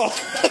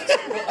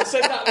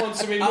said that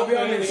once to me. I'll be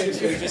earlier, honest. and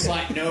she was just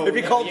like, no, It'd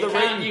be called you The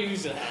can't Ring.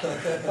 use it.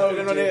 Oh,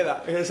 you're going to hear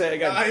that? You're going to say it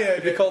again? Yeah,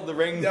 It'd be called The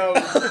Ring. No.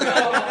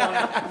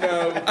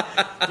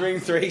 Ring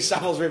 3,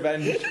 Savile's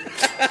Revenge.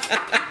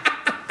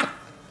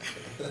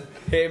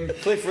 Him.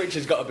 Cliff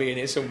Richard's got to be in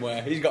it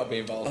somewhere. He's got to be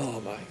involved. Oh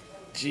my.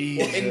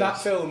 Jesus. In that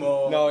film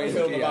or No, a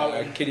film about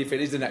him? Kiddie Fin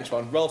is the next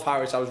one. Rolf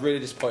Harris, I was really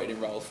disappointed in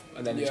Rolf,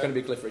 and then it's Yeah. going to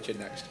be Cliff Richard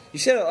next. You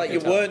said it like you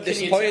weren't Can you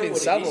disappointed tell in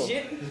what Savile.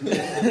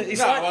 it is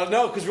yet?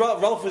 Because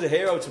Rolf was a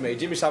hero to me.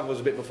 Jimmy Savile was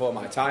a bit before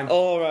my time.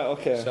 Oh, right,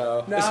 okay.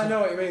 So No, I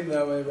know what you mean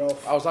though,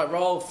 Rolf. I was like,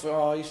 Rolf,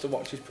 I used to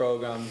watch his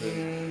programmes.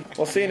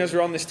 Well, seeing as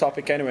we're on this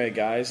topic anyway,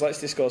 guys, let's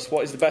discuss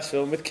what is the best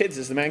film with kids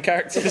as the main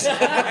characters.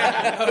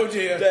 Oh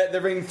dear. The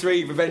Ring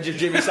 3, Revenge of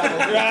Jimmy Savile.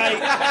 Right,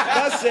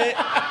 that's it.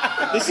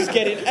 This is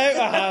getting out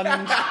of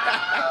hand.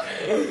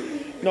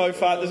 No, in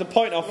fact, there's a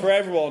point off for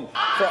everyone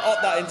for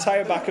that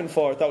entire back and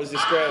forth. That was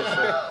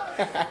disgraceful.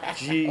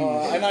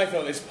 Jeez. And I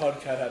thought this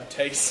podcast had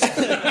taste.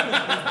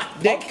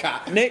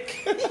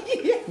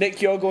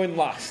 Nick, you're going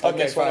last. on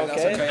Okay, this one, fine,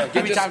 that's okay.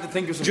 Give me Just- time to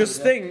think of something.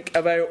 Just think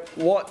about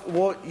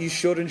what you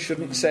should and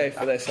shouldn't say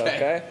for this,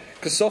 okay?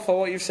 Because so far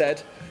what you've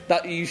said,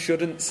 that you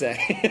shouldn't say.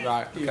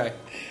 Right, okay.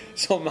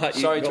 So, Matt,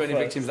 you Sorry go to any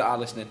first. victims that are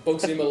listening.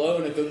 Bugsy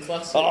Malone, a good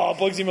classic. Oh,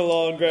 Bugsy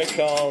Malone, great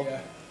call.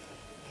 Yeah.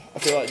 I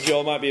feel like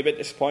Joe might be a bit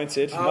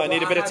disappointed. Might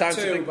need a bit of time to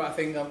think. But I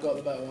think I've got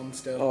the better one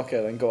still. Okay,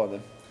 then go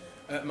on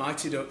then.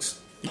 Mighty Ducks.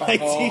 Mighty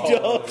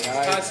Ducks. It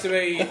has to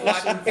be.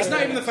 Like, it's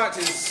not even the fact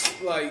it's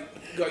like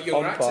got young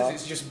On actors. par.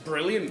 It's just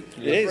brilliant.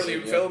 It is,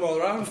 Brilliant film all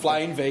around.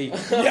 Flying V.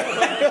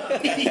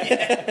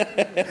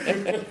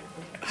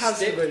 Has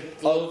to be.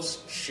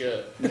 Gloves,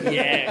 shirt.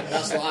 Yeah.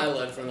 That's what I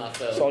learned from that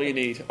film. That's all you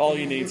need. All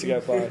you need to go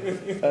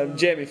by.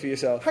 Jamie, for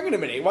yourself. Hang on a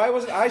minute, why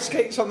wasn't ice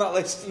skates on that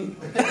list?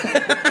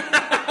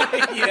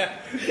 Yeah.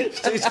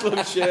 His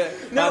glove shirt.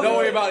 No, don't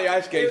worry about the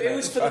ice skates. It mate.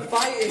 was for the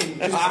fighting.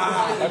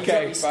 Just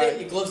okay, You fine. stick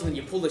your gloves and then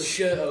you pull the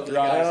shirt over the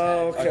Right. guy's head.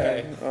 Oh,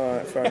 okay. All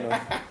right, fair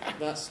enough.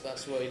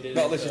 That's what he did.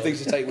 Not a list of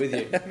things to take with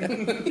you.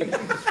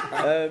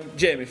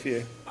 Jamie, for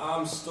you.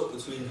 I'm stuck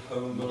between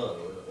Home Alone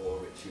or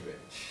Richie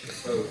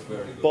Rich. Both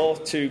very good.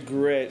 Both two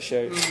great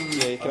shouts.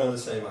 Yeah, you I'm can the have,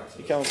 same actor.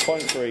 you can have a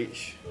point for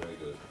each. Very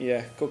good.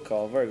 Yeah, good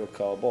call. Very good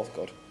call. Both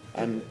good.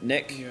 And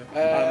Nick,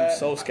 Yeah. I'm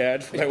so scared.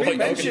 about It's what been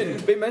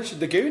you're mentioned,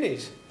 the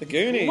Goonies. The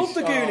Goonies. Loved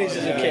the Goonies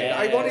as a kid.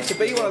 I wanted to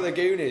be one of the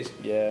Goonies.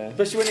 Yeah.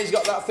 Especially when he's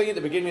got that thing at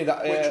the beginning,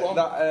 that Which one?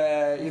 that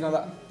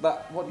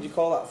that what do you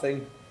call that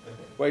thing?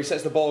 Where he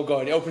sets the ball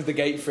going, he opens the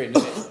gate for him,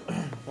 doesn't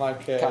it?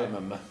 Like Can't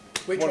remember.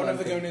 Which One one of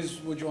of the them Goonies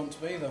would you want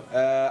to be though?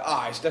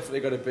 it's definitely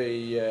got to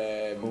be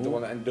the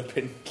one that ended up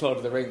in Lord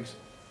of the Rings.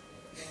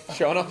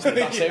 Sean Austin.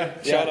 That's him.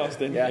 Sean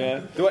Austin.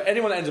 Yeah.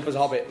 Anyone that ends up as a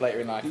Hobbit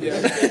later in life. Yeah.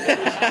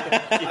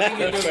 I think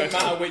it doesn't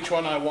matter which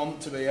one I want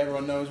to be.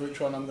 Everyone knows which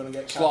one I'm going to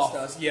get cast Sloth.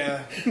 as.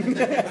 Yeah.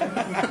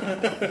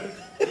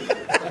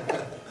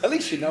 At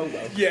least you know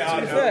though. Yeah, To I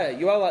be know. fair,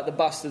 you are like the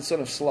bastard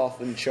son of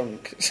Sloth and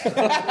Chunk.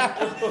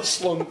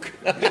 Slunk.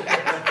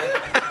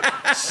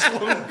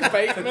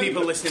 For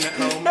people listening at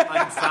home,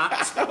 I'm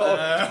fat.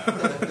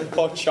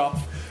 Or chop.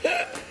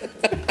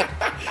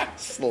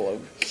 Slug.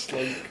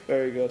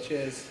 Very good.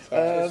 Cheers.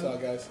 Um,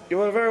 Sorry, guys. You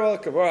are very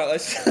welcome. All right,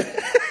 let's.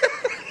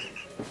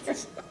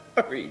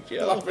 Sorry,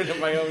 Joe. Laughing at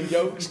my own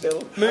joke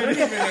still. I don't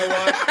even know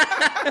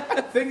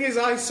why. Thing is,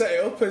 I set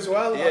it up as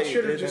well. Yeah, I you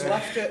should have did, just yeah.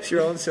 left it. It's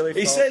your own silly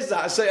He fault. says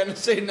that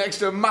sitting next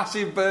to a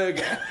massive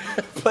burger,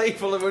 plate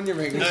full of onion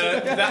rings.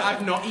 That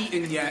I've not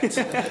eaten yet.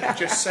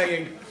 Just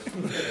saying.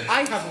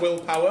 I have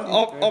willpower.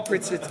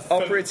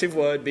 Operative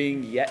word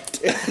being yet.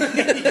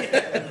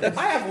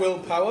 I have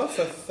willpower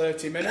for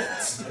 30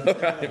 minutes.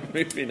 Alright,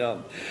 moving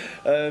on.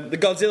 The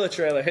Godzilla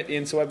trailer hit the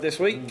interweb this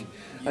week,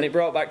 and it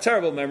brought back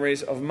terrible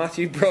memories of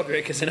Matthew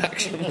Broderick as an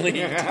action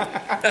lead.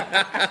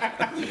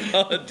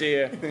 Oh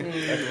dear.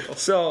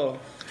 So,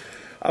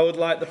 I would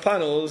like the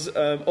panel's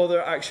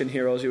other action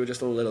heroes who were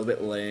just a little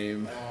bit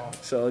lame.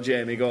 So,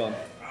 Jamie, go on.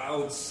 I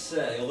would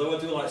say, although I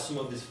do like some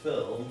of his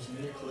films,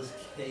 Nicolas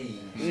Cage.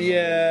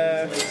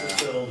 Yeah. His later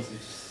films,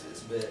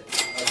 it's a bit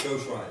like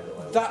Ghost Rider.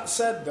 Like That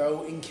said,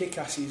 though, in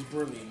Kick-Ass he's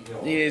brilliant. you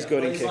know, He is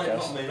good in he's like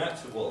Kick-Ass. not main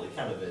actor, well, he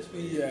kind of is.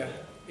 But Yeah.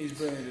 He's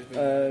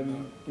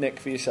brilliant. Nick,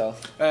 for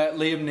yourself.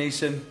 Liam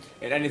Neeson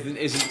in Anything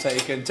Isn't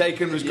Taken.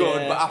 Taken was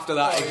good, Yeah. but after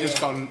that he's just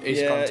gone. He's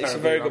gone terribly it's a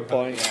very wrong. good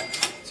point. Yeah.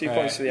 2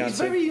 points to the He's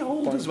answer. very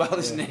old as well,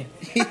 isn't he?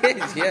 He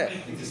is, yeah.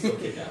 He can still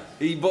kick ass.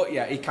 He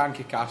can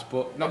kick ass,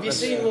 but not Have you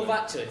seen necessarily.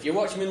 Love Actually? If you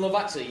watch him in Love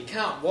Actually, you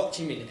can't watch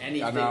him in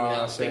anything I know, without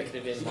that's it.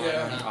 thinking of him like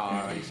Yeah. that.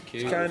 Oh, he's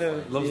cute. Kind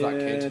of Loves that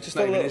kid. Just Just a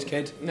not even little. his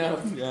kid. No,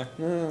 Yeah,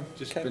 No.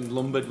 just been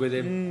lumbered with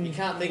him. you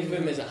can't think of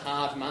him as a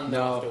hard man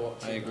though after No,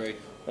 watching I agree.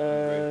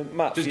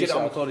 Matt, Just for get it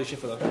on yourself. Claudia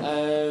Schiffer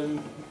though.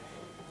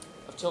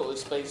 I've totally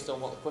spaced on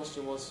what the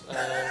question was.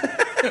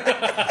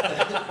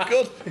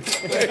 Good.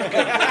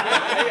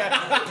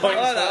 I like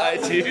that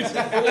attitude.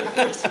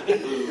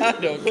 I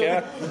don't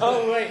care.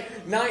 Oh wait,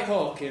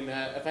 Nighthawk in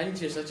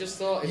Avengers. I just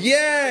thought.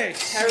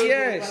 Yes, Terrible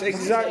yes,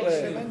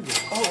 exactly.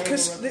 Oh,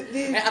 because I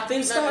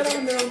think started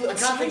on their own I little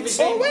can't think of his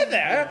Oh, name. we're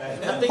there.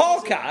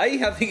 Hawkeye,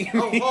 I think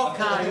you Oh, mean.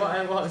 Hawkeye.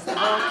 What was that?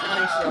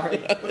 Hawkeye?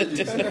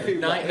 Sorry.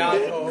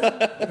 Nighthawk.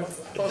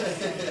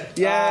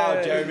 Yeah,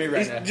 Oh, Jeremy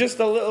Renner. He's just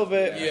a little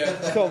bit.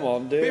 Yeah. Come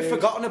on, dude. Bit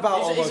forgotten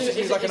about almost.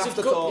 He's like an He's a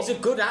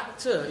afterthought. good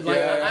actor. Like,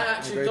 Yeah, I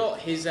actually agreed. thought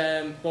his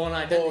Born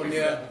Identity. Born,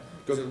 yeah.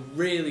 was a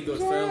really good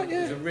film. Alright, yeah.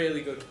 It was a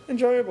really good.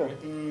 Enjoyable.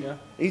 Yeah.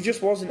 He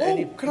just wasn't Oh,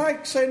 any. can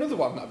I say another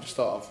one that I've just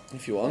thought of?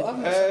 If you want. I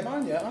haven't said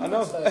mine yet. I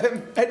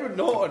know. Edward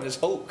Norton as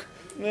Hulk.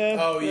 Yeah.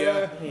 Oh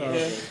yeah.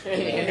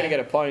 You're gonna get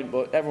a point,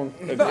 but everyone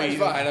agrees. No, it's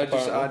fine.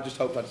 I just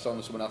hoped I'd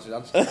stolen someone else's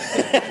answer.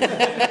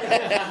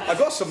 I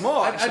got some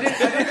more.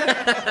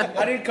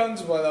 I did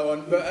contemplate that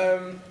one, but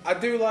I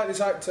do like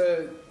this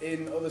actor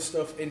in other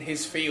stuff in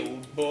his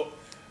field. But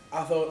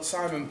I thought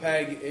Simon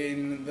Pegg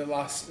in the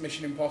last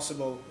Mission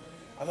Impossible.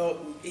 I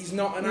thought he's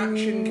not an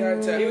action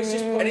character. He was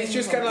just and it's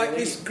just kind of like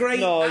this great.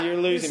 No, you're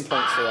losing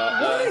points for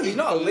that. Why? He's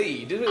not a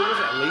lead. He wasn't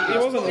a lead. He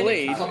wasn't the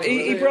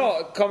lead. He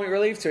brought comic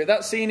relief to it.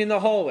 That scene in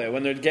the hallway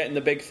when they're getting the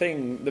big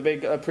thing, the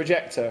big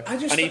projector, I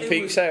just and he thought it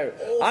peeks was out.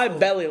 awful. I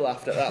belly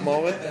laughed at that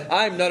moment.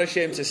 I'm not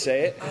ashamed to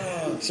say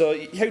it. So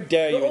how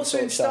dare you But also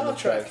in insult Star Simon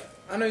Trek, Pegg?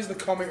 I know he's the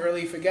comic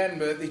relief again,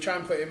 but they try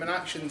and put him in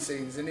action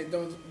scenes, and it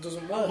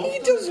doesn't work. He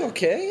does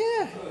okay,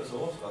 yeah. It was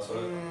awesome. That's what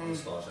it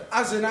Star Trek.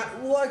 As an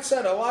well, like I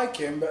said, I like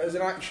him, but as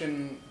an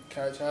action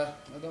character,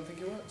 I don't think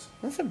he works.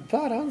 That's a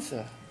bad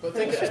answer. But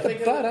It's just a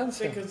bad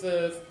answer. think of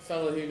the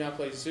fellow who now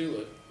plays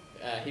Zulu.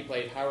 He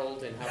played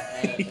Harold in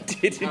He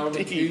did Harold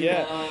and indeed,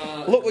 Kumar.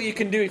 yeah. Look what you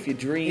can do if you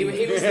dream.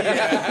 He was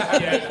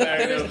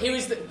the, he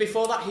was the,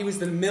 before that he was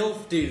the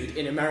MILF dude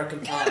in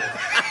American Pie.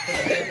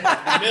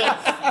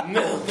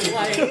 MILF.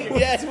 Like,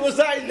 Yes, was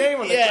that his name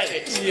on the Yeah.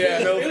 credits? Yeah,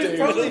 it was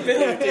probably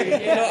MILF dude.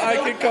 Yeah. No, I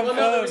can Well, no, there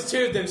confirm. was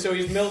two of them, so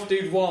he's MILF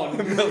dude 1.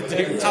 MILF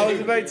dude I was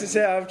about to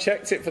say I've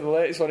checked it for the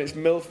latest one. It's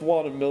MILF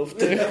 1 and MILF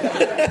 2.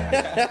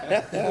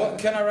 What,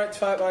 can I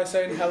rectify it by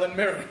saying Helen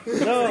Mirren?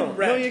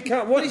 No, you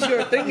can't. What is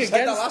your thing against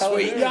said that last Helen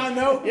week. Mirren? Yeah, I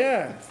know.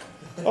 Yeah.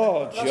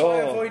 Oh, That's why I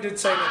Joe. avoided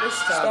saying it this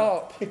time.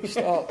 Stop.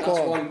 Stop. That's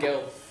Go on. one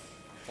gilf.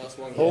 That's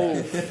one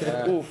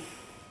gilf. Oh. Oof.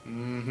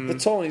 The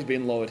Tony's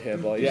being lowered here,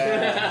 boys.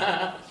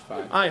 Yeah. It's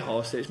fine. I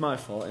host it. It's my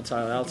fault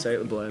entirely. I'll take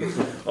the blame.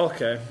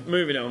 Okay,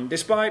 moving on.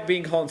 Despite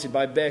being haunted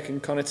by bacon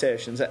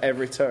connotations at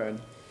every turn,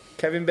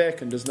 Kevin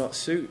Bacon does not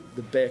suit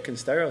the bacon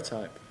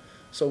stereotype.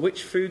 So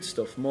which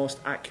foodstuff most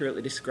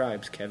accurately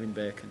describes Kevin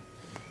Bacon?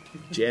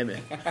 Jamie.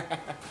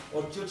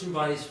 Well, judging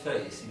by his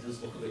face, he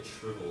does look a bit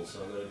shriveled,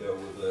 so I'm going to go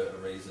with a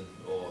raisin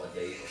or a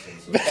date or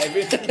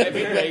something.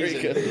 Kevin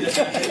Raisin.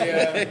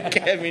 Yeah.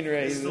 Kevin It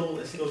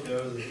Raisin. still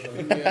goes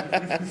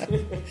as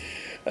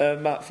well.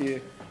 Matt, for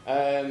you.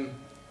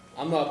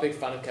 I'm not a big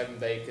fan of Kevin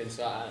Bacon,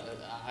 so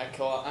I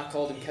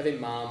called him Kevin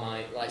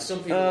Marmite. Like some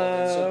people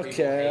love him, some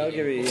people Okay, hate I'll him.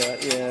 give you that,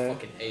 I yeah.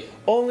 fucking hate him.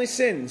 Only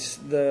since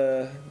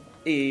the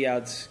EE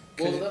ads.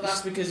 Well,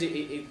 that's because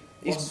he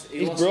He's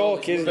lost all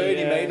broke, his isn't money.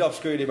 Bernie Madoff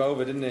screwed him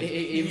over, didn't he?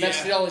 He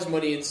invested all his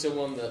money in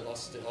someone that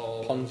lost it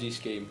all. Ponzi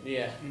scheme.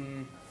 Yeah.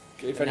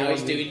 If And now anyone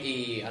he's doing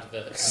EE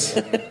adverts.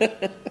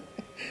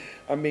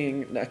 I'm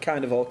being a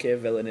kind of okay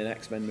villain in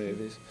X-Men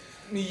movies.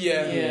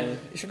 Yeah. Yeah.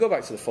 You should go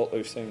back to the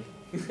Footloose thing.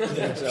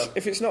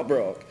 If it's not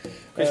broke.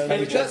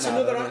 That's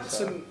another Now,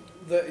 accent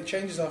that it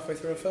changes halfway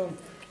through a film.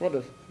 What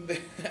does? The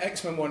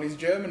X-Men one is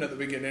German at the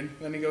beginning,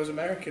 then he goes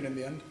American in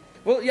the end.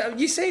 Well, yeah,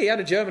 you say he had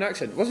a German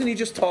accent. Wasn't he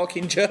just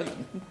talking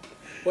German?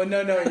 Well,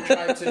 no, he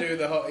tried to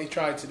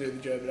do the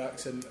German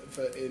accent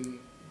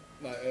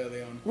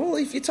early on. Well,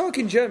 if you're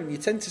talking German, you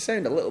tend to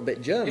sound a little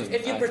bit German.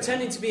 If you're I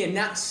pretending to be a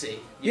Nazi,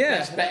 your Yeah.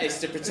 best bet is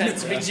to pretend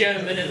to be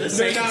German at the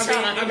same I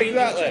time. mean,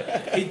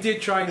 Exactly. he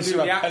did try and do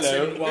Hello. the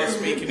accent while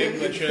speaking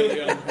English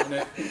early on, didn't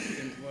it?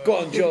 Go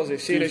on,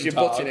 Joseph, seeing as you're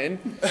butting in.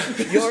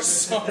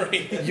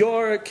 Sorry.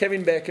 Your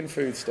Kevin Bacon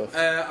food stuff.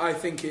 I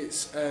think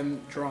it's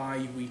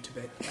dry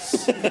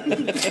Weetabix.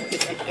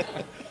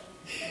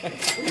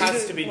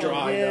 Has to be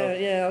dry, though.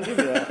 Yeah, I'll give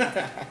you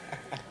that.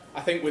 I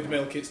think with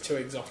milk it's too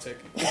exotic.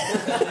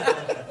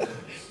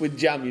 With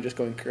jam, you're just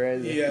going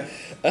crazy. Yeah.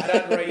 I'd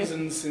had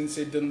raisins since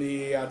he'd done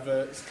the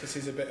adverts because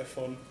he's a bit of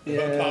fun. Yeah.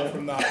 But apart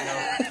from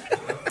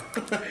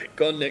that, no.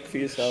 Go on, Nick, for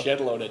yourself.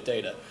 Shed load of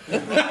data.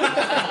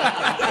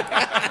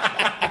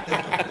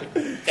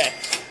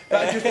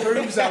 That just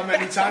proves how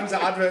many times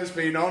that advert's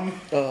been on.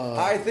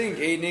 I think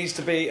it needs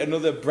to be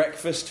another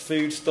breakfast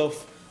food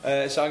stuff.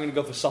 So I'm going to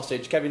go for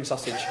sausage, Kevin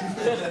sausage.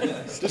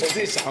 Just because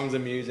it sounds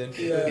amusing.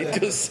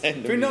 It does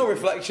sound Through no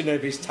reflection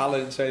of his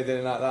talents or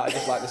anything like that, I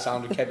just like the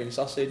sound of Kevin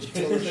sausage.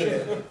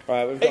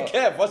 Right, we've Hey got...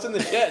 Kev, what's in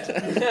the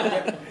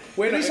shed?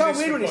 It sounds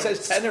weird when he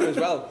says tenor as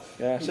well.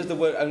 Yeah. It says the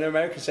word, an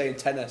American saying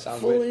tenor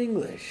sounds Full weird.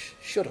 English.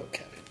 Shut up,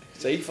 Kevin.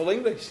 See, full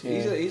English.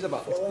 Yeah. He's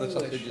about Full the English.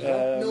 sausage as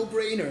well. No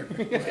brainer.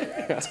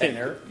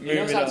 Tenor. He knows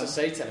Moving how on. to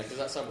say tenor because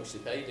that's how much they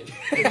paid him.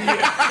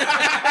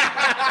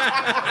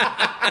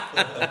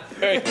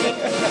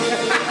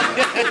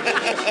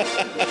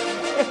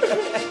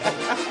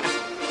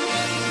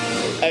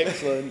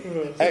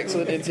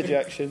 Excellent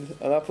interjection,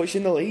 and that puts you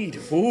in the lead.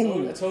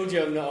 Ooh. I told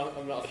you I'm not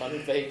a fan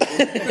of bacon.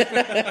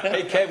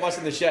 Hey Kev, what's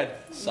in the shed?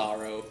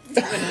 Sorrow.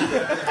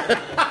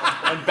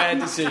 And bad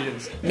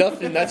decisions.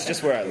 Nothing. That's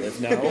just where I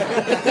live now.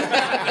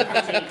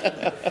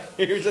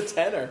 Here's a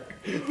tenor.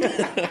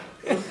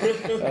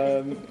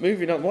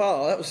 Moving on.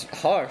 Wow, that was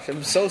harsh.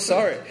 I'm so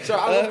sorry. So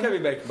I love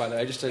Kevin Bacon, by the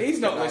way. He's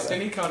not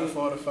listening, he can't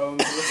afford a phone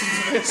to listen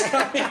to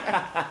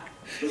this.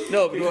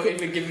 No, We but won't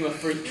even give him a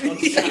free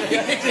contract.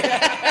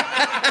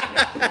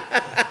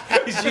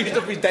 He's used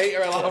up his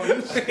data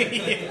allowance.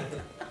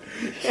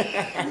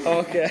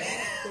 okay.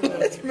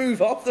 Let's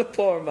move off the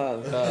poor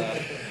man.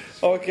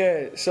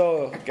 Okay,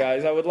 so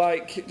guys, I would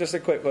like just a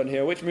quick one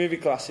here. Which movie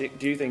classic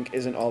do you think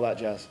isn't all that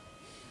jazz?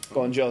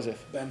 Go on,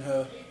 Joseph.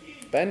 Ben-Hur.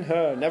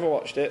 Ben-Hur. Never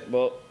watched it,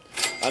 but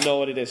I know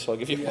what it is, so I'll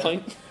give you a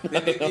point.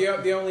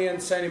 The only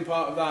entertaining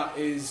part of that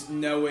is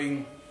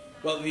knowing,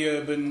 well, the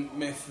urban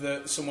myth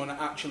that someone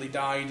actually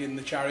died in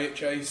the chariot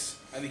chase,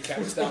 and they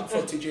kept that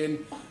footage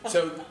in.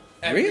 So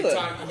every Really?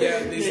 time,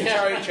 there's a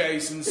chariot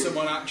chase and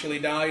someone actually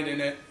died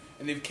in it,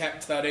 and they've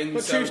kept that in.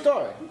 But so, true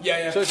story.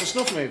 Yeah. So it's a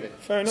snuff movie.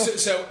 Fair enough.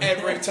 So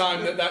every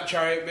time that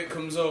chariot bit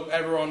comes up,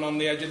 everyone on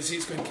the edge of the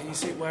seat's going, "Can you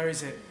see it? Where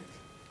is it?"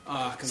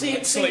 I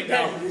can sleep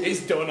now. It's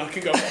done. I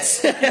can go.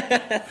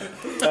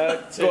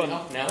 Go on.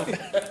 Off now.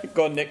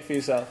 Go on, Nick, for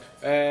yourself.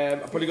 I'll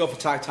probably go for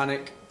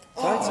Titanic.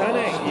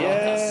 Titanic,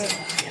 yeah.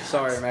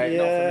 Sorry, mate,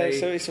 not for me.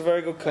 So it's a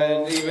very good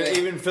call. And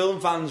even film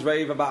fans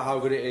rave about how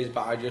good it is,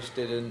 but I just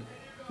did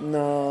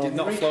No.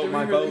 not float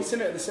my boat. Releasing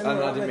it at the cinema, And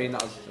I aren't didn't they? mean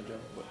that as a joke.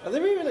 Are they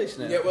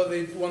re-releasing it? Yeah, well,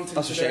 they wanted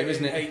That's to a do shame, it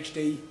isn't in it?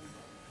 HD.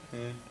 Do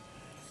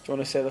you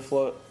want to say the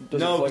float?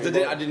 No, because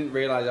because I didn't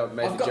realise I would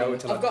make I've the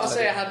joke. got to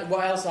say,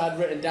 what else I had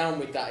written down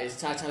with that is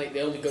Titanic.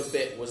 The only good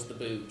bit was the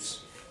boobs.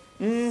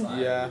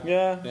 Yeah.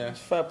 Yeah, Yeah. it's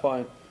a fair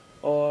point.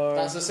 Or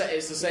It's the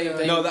same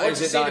thing. No, that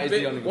Once is you it, see that is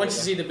the only good Once you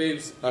bit. see the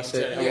boobs, That's you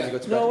it. turn I'm it gonna go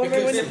off. to no,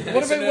 bed.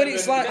 what about when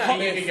it's like hot?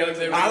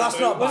 when that's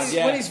not bad.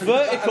 When it's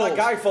vertical. And that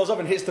guy falls off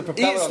and hits the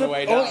propeller It's on the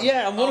way down. Oh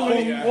yeah, and one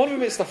of them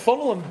hits the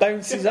funnel and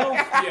bounces off.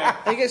 Yeah.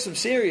 And you get some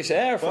serious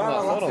air from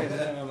that funnel.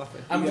 I'm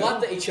laughing. I'm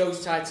glad that he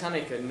chose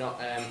Titanic and not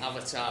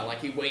Avatar.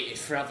 Like he waited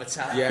for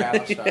Avatar. Yeah,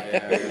 that's right.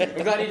 Yeah.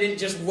 I'm glad he didn't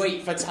just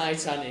wait for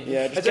Titanic.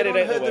 Yeah, just Has get it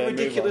anyone out heard the way the and move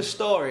ridiculous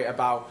story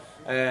about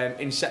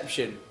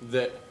Inception?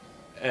 That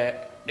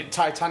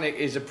Titanic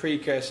is a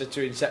precursor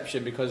to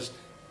Inception because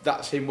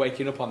that's him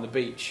waking up on the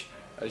beach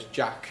as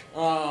Jack.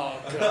 Oh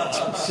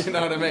god. Do you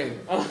know what I mean?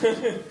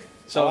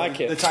 So I like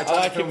it. The Titanic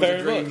I like film it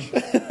was a very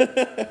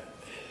dream.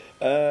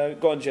 much.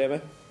 Go on,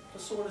 Jamie.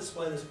 Does someone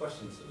explain this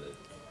question to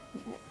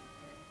me?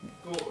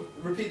 Go,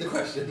 repeat the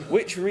question.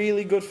 Which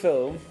really good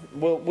film,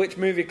 well, which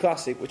movie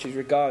classic, which is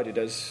regarded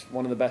as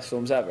one of the best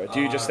films ever,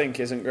 do you just think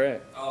isn't great?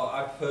 Oh,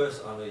 I know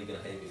you're going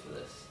to hate me for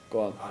this.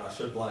 Go on. And I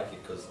should like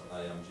it because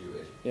I am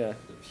Jewish. Yeah.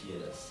 The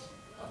Pianist.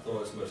 I thought it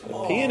was the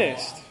most...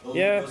 Pianist? The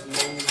Yeah. most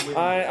long-winded-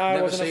 I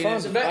Never wasn't a seen fan. it.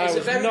 It's a I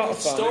very was not good a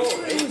fan.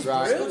 story. It's a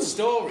Right. good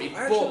story, I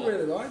actually but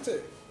really liked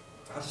it.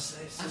 I just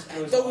say it's just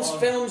goes those on.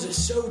 films are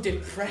so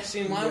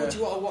depressing. Why would Yeah.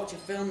 you want to watch a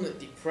film that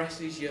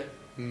depresses you?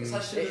 It's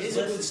actually It is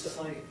a good it's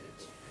like-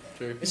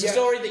 True. It's Yeah. a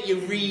story that you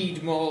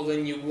read more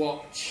than you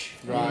watch.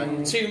 Right.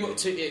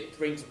 It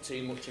brings up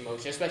too much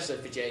emotion, especially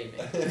for Jamie.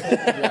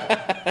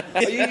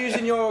 Are you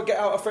using your Get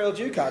Out of Frail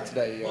Jew card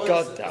today? Well,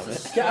 God it's- damn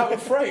it. Get Out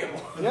of Frail?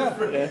 Yeah.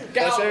 Yeah.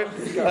 Get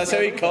That's how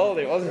he called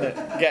it, wasn't it?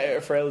 Get it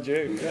a frail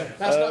Jew.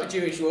 That's not a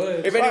Jewish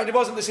word. If anyone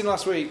wasn't listening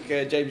last week,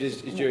 James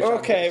is Jewish.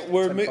 Okay,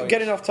 we're 10 points.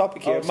 getting off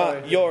topic here. Oh,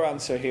 sorry. Matt, your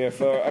answer here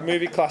for a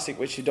movie classic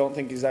which you don't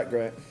think is that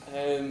great.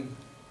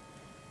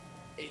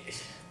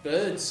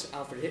 Birds,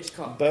 Alfred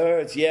Hitchcock.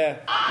 Birds, yeah.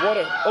 What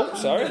a... Oh,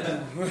 sorry.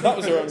 That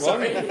was the wrong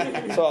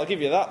one. So I'll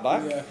give you that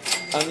back. Yeah.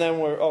 And then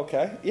we're...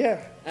 Okay, yeah.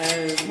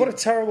 What a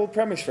terrible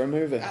premise for a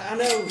movie. I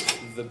know.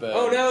 The bird.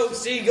 Oh no,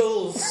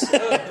 seagulls.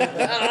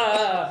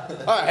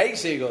 I hate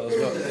seagulls,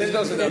 but it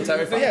doesn't sound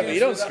terrifying. Yeah, but you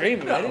don't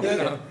scream about it.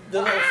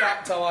 The little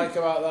fact I like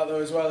about that though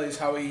as well is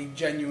how he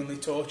genuinely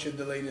tortured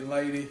the leading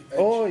lady.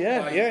 Oh, yeah,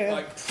 like, yeah.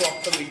 Like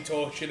properly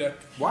tortured her.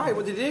 Why?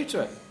 What did he do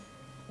to it?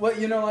 Well,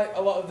 you know, like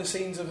a lot of the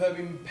scenes of her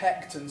being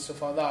pecked and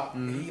stuff like that,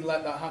 he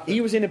let that happen. He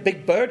was in a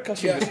big bird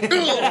costume.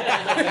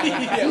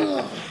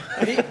 Yeah.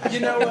 You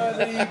know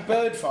the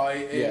bird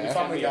fight in Yeah.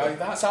 Family Guy?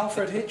 That's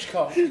Alfred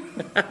Hitchcock.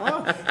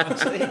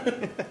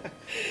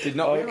 Did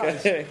not realise.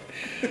 Okay.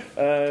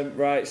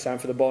 Right, it's time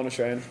for the bonus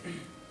round.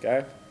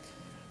 Okay.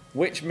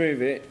 Which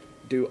movie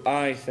do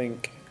I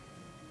think...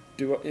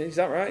 Is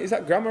that right? Is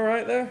that grammar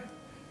right there?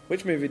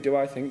 Which movie do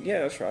I think...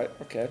 Yeah, that's right.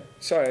 Okay.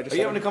 Sorry, I just... Are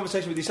you having a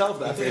conversation with yourself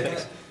there,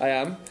 Felix? I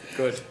am.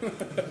 Good.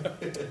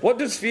 What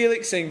does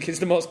Felix think is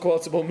the most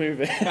quotable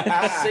movie?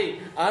 See,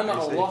 I'm at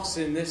a loss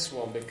in this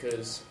one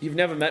because You've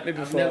never met me I've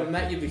before. never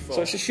met you before.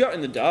 So it's a shot in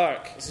the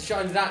dark. It's a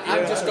shot in that.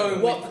 I'm just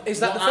going What- with is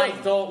that what the I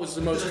film? thought was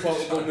the most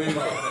quotable movie.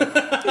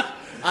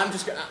 I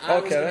was Okay,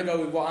 going to then. go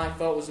with what I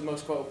thought was the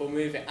most quotable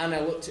movie, and I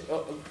looked it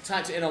up,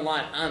 typed it in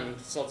online, and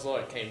Sod's Law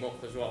came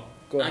up as well.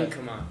 Go ahead.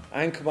 Anchorman.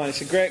 Anchorman,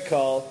 it's a great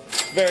call.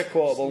 Very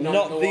quotable.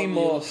 Not the one you're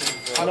most.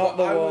 looking for. Not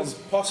the I one. was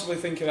possibly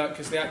thinking that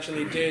because they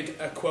actually did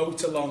a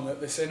quote along at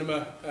the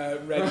cinema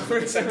ready for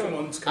the second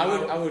one to come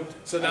out. I would.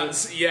 So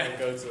that's, I yeah, would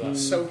go to that.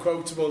 so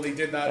quotable they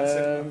did that at the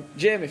cinema.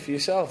 Jamie, for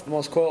yourself, the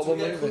most Do quotable we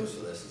get movie. clues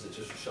for this? Is it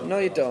just a shot? No,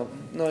 you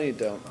don't. No, you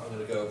don't. I'm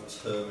going to go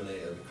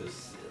Terminator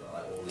because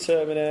like all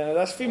Terminator.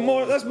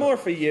 That's more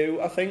for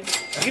you, I think.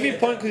 I'll give you a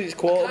point because it's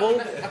quotable,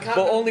 but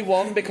only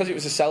one because it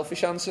was a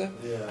selfish answer.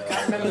 I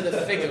can't remember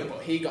the figure,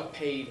 but he got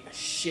paid a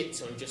shit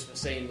ton just for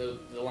saying the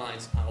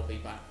lines, "I'll be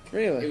back."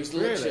 Really? It was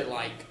literally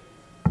like.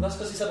 That's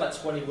because he said like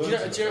 20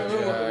 words. Do you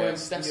remember when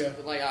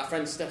Steph, like our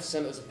friend Steph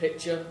sent us a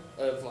picture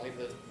of like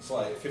the... It's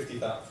like 50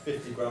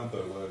 gram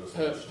per word or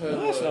something.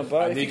 No, that's not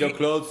bad. I need your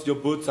clothes, your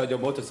boots and your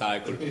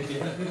motorcycle.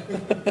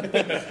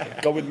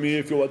 Come with me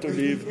if you want to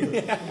leave.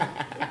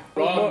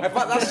 Wrong. In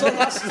fact, that's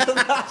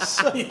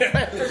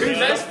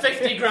There's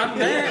 50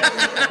 grand there.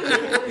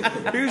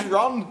 who's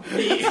Ron?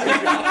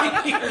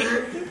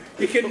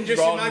 You can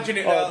just imagine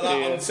it like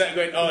that on set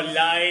going, "Oh,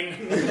 line."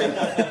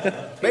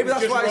 Maybe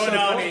that's Just why run, it's so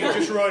Arnie.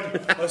 Just run.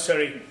 Oh,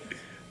 sorry.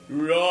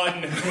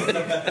 Run.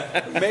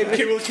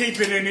 maybe We'll keep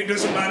it in. It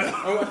doesn't matter.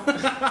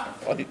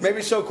 maybe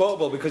it's so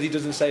quotable because he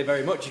doesn't say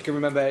very much. You can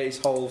remember his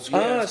whole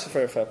script. That's a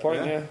fair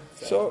point, yeah.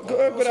 So,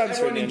 good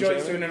answer. Everyone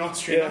enjoys doing an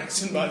Austrian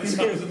accent by the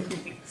sounds of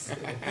things.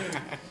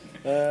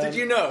 Did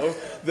you know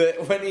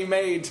that when he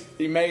made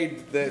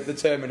the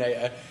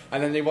Terminator,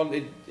 and then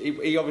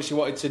he obviously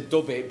wanted to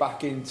dub it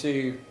back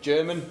into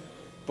German,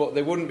 but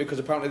they wouldn't because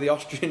apparently the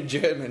Austrian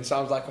German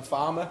sounds like a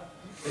farmer.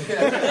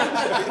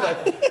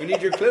 We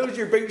need your clothes,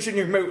 your boots, and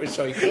your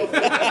motorcycle. Run!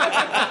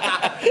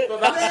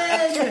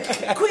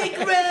 Quick,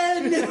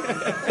 run!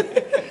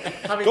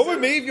 Go with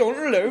me if you want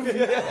to live.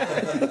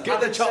 Get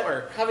the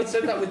chopper. Having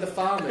said that with the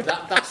farmer,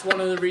 that's one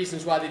of the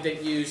reasons why they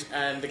didn't use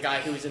the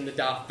guy who was in the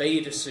Darth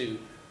Vader suit.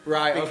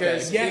 Right,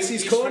 Because okay. Yes,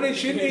 he's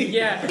Cornish, isn't he?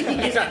 Yeah,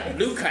 he's like,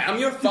 "Luke, I'm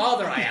your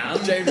father, I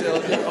am." James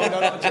Earl Jones. Oh, no,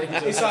 not James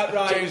Earl. It's like,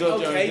 right, James Earl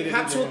Jones okay, did it,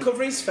 perhaps didn't we'll he?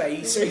 cover his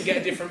face and get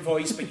a different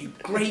voice, but you're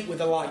great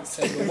with a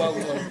lightsaber. Well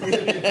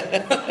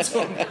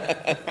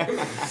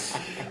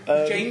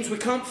done. James, we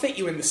can't fit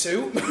you in the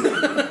suit.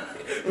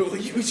 We'll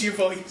use your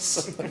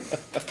voice.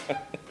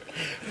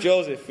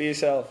 Joseph, for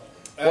yourself,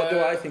 what do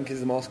I think is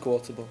the most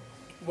quotable?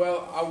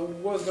 Well, I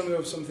was going to go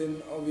with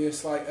something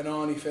obvious like an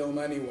Arnie film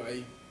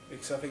anyway,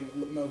 because I think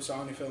most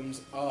Arnie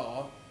films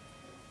are.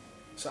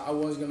 So I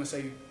was going to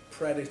say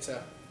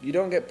Predator. You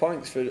don't get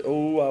points for,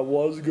 I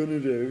was going to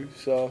do,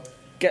 so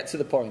get to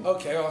the point.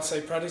 Okay, I'll say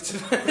Predator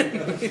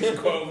then. It's a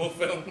quotable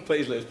film.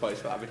 Please lose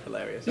points for that. That'd be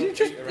hilarious.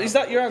 Is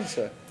that your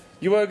answer?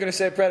 You were going to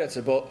say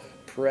Predator, but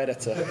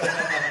Predator.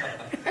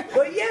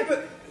 Well, yeah,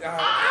 but...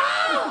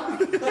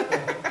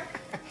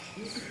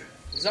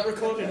 Is that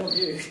recording of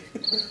you?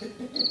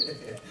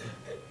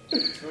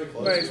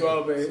 May as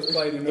well be. It's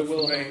played in the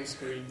Wilhelm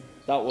screen.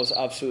 That was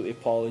absolutely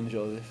appalling,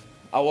 Joseph.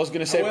 I was going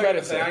to say I was going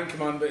to say Predator,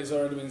 Anchorman, but it's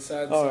already been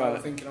said, All so right.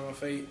 I'm thinking on my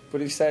feet.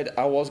 but instead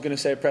I was going to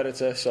say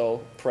Predator,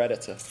 so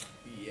Predator.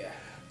 Yeah.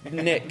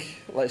 Nick,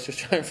 let's just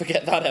try and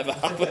forget that ever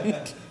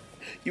happened.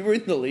 You were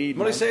in the lead,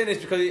 I'm only man. saying this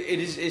because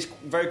it's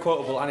very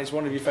quotable and it's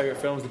one of your favourite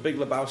films, The Big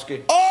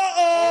Lebowski.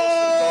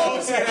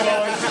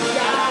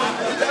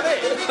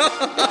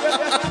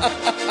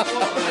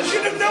 I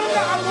should have known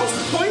that. I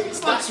lost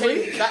points last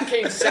week. That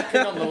came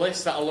second on the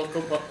list that I looked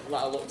up.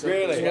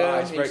 Really? As well. Yeah,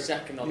 It it's came very-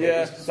 second on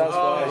Yeah, the list. that's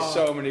why. There's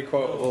so many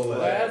quotable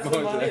Where's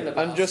the money in the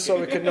And just so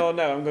we can know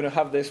now, I'm going to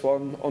have this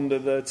one under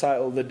the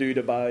title The Dude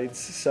Abides.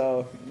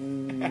 So,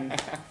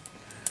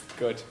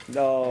 good.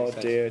 oh Makes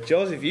sense. dear.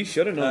 Joseph, you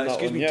should have known that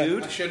Excuse one, me, yeah.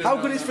 dude. I should have How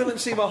known good is that. Philip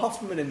Seymour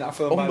Hoffman in that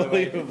film, by the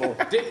way? Unbelievable.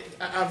 I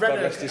read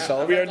God rest his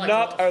soul. I We read are like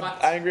not a little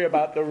fact. angry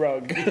about the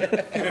rug. I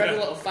read a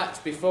little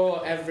fact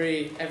before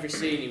every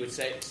scene. He would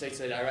say to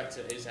the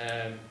director,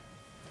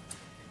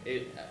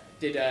 did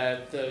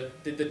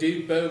the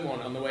dude burn one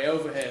on the way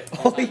over here?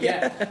 I was like,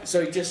 yeah.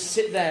 So he'd just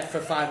sit there for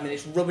 5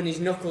 minutes, rubbing his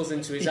knuckles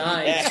into his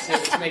eyes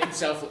to make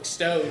himself look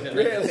stoned, and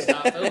then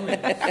start filming.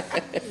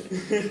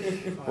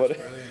 What?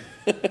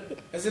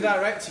 As a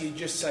director, you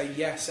just say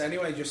yes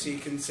anyway, just so you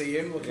can see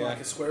him looking Yeah. like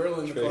a squirrel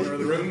in the corner of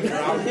the room for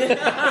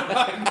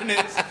about 5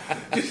 minutes.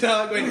 Just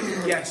like going,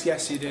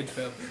 yes, you did,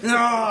 Phil.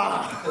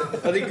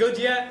 Are they good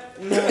yet?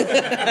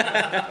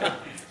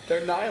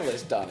 They're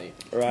nihilists, Danny.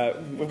 Right,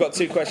 we've got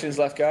 2 questions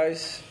left,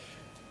 guys.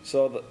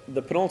 So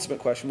the penultimate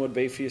question would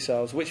be for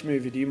yourselves: which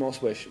movie do you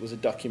most wish was a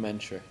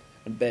documentary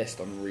and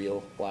based on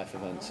real life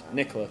events?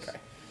 Nicholas.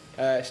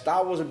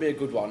 Star Wars would be a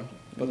good one,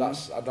 but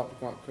that's I'm not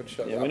quite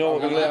sure. Yeah, we know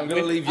what I'm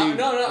going to leave you.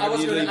 I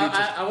wasn't leave going you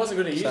to- I wasn't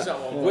going to use that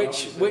one.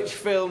 Which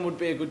film would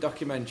be a good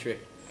documentary?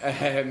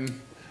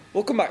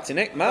 We'll come back to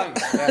Nick, Matt.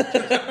 Thanks,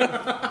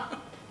 yeah.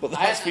 But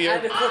that's for your I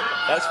had a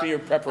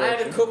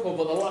preparation. couple,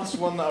 but the last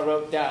one that I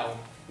wrote down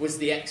was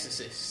The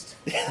Exorcist.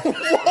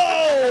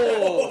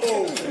 Whoa!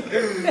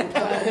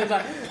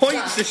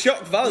 Points to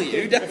shock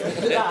value,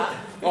 definitely. That,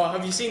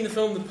 have you seen the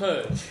film The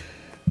Purge?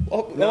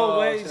 No,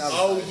 wait.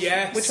 Oh,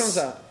 yes. Which one's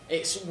that?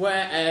 It's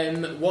where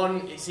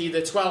it's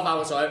either 12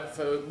 hours out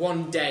for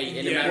one day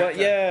in America.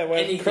 Where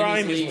Anything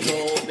crime is is.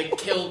 legal. They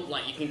kill,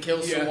 you can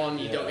kill someone,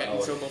 you don't get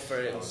in trouble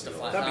for it and stuff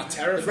like That'd that. be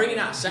terrifying. They're bringing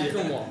out a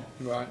second one,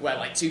 Right. where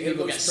 2 It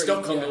people looks get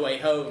stuck pretty- on the way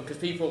home because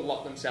people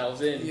lock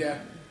themselves in. Yeah.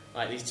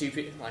 Like these 2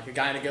 people, like a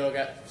guy and a girl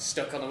get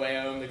stuck on the way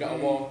home. They've got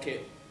to walk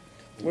it.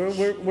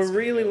 We're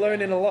really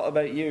learning a lot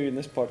about you in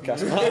this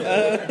podcast, Matt.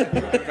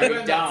 You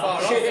weren't that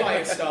far off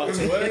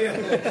Firestarter, were you?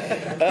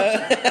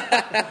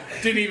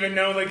 Didn't even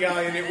know the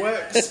guy and it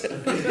works.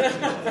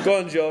 Go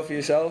on, Joe, for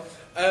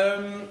yourself.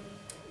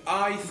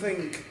 I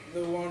think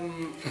the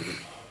one...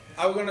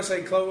 I was going to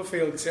say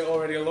Cloverfield because it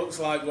already looks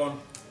like one.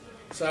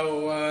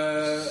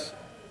 So...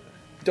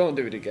 Don't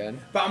do it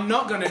again. But I'm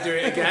not going to do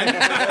it again.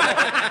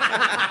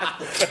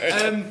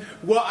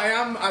 What I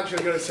am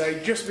actually going to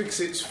say, just because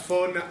it's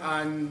fun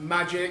and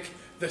magic,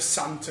 the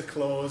Santa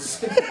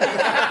Claus. I've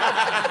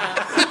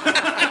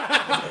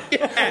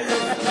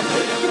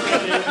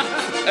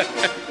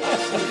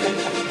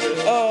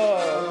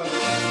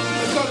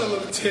got to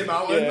love Tim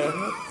Allen.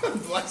 Yeah.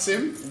 Bless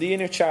him. The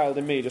inner child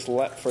in me just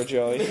leapt for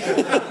joy.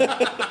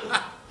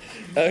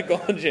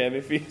 Go on, Jamie,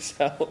 for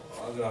yourself.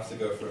 I'm going to have to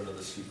go for another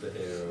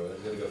superhero.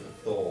 I'm going to go for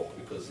Thor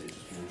because it's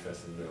just been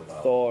interesting to know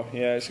about. Thor,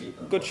 yeah, it's a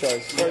good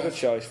choice. Very good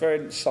choice.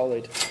 Very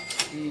solid.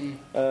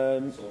 All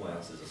my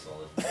answers are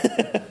solid.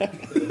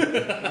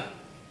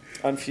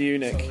 And for you,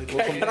 Nick.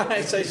 Well, can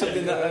I say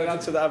something an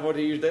answer that I've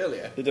already used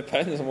earlier? It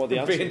depends on what the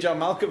answer Being is. John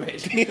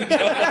Malkovich.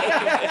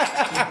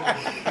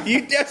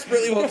 You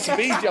desperately want to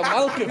be John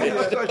Malkovich.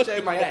 I've got to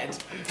shave my head.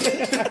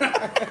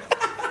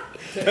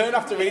 Don't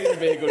have to read it to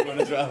be a good one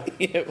as well.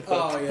 Yeah,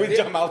 well, With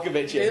John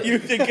Malkovich in. you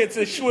think it's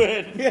a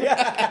schwinn.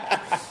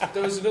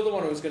 There was another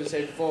one I was going to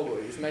say before, but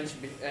it was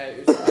mentioned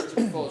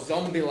before,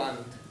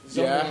 Zombieland.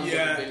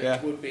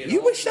 Yeah. Would be an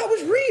You wish that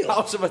was real.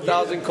 House of a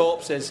Thousand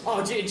Corpses.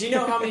 Oh, do you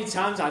know how many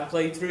times I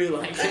played through,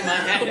 like, in my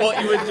head?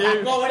 What you would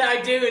do. What would I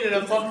do in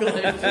an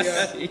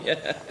apocalypse?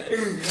 Yeah,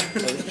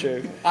 that's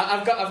true.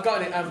 I've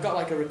got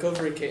like a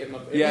recovery kit in my...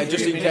 Yeah,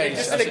 just in case.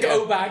 Just in a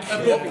go bag.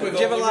 A book with Do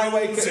you ever all lie the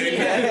awake rules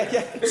in.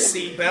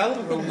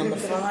 Seatbelt, rule number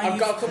 5. I've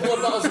got a couple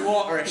of bottles of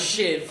water, a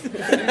shiv.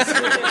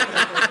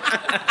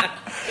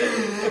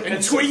 And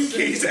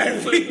Twinkies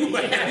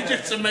everywhere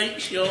just to make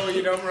sure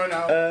you don't run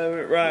out.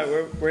 Right,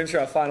 we're into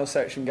our final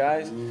section,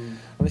 guys. And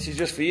this is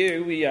just for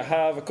you. We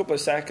have a couple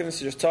of seconds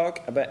to just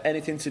talk about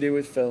anything to do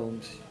with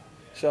films.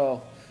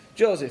 So,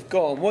 Joseph,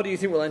 go on. What do you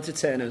think will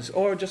entertain us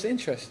or just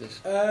interest us?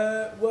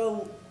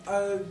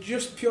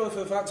 Just purely for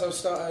the fact I've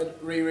started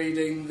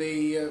rereading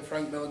the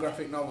Frank Miller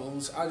graphic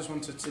novels, I just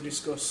wanted to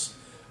discuss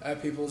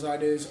people's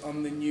ideas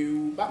on the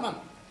new Batman.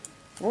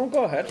 Well,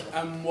 go ahead.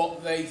 And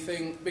what they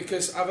think,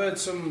 because I've heard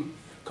some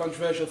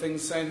controversial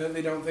things saying that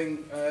they don't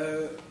think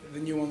the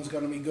new one's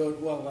going to be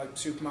good, well, like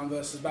Superman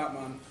versus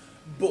Batman,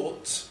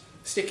 but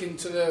sticking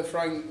to the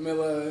Frank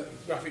Miller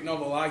graphic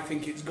novel, I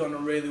think it's going to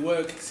really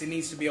work because he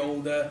needs to be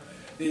older.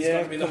 There's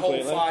going to be the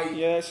whole fight.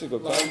 Yeah, it's a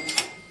good point.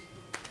 Like,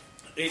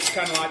 it's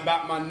kind of like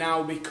Batman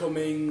now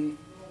becoming...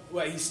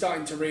 Well, he's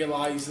starting to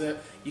realise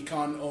that you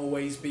can't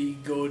always be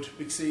good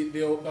because they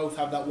both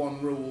have that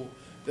one rule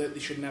that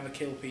they should never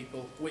kill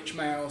people, which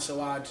may I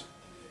also add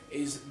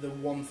is the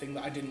one thing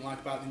that I didn't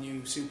like about the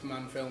new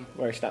Superman film.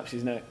 Where he snaps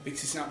his neck. Because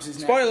he snaps his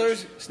neck.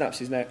 Spoilers! Snaps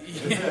his neck.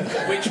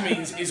 Yeah, which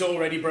means he's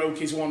already broke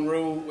his one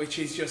rule, which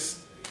is just...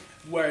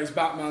 Whereas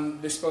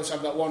Batman, they're supposed to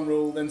have that one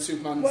rule, then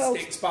Superman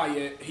sticks by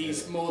it.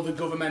 He's more the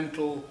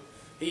governmental...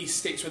 He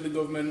sticks with the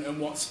government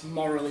and what's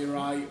morally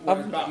right,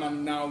 whereas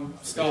Batman now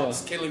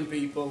starts killing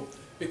people,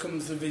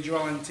 becomes the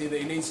vigilante that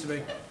he needs to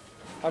be.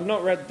 I've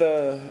not read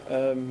the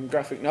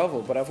graphic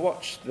novel, but I've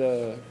watched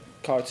the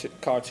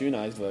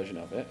cartoonized version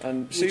of it,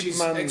 and Which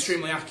Superman's is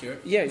extremely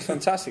accurate. Yeah, it's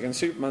fantastic, and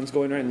Superman's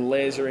going around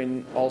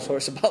lasering all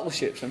sorts of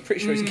battleships. I'm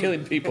pretty sure he's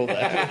killing people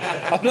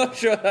there. I'm not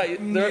sure that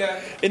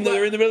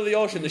they're in the middle of the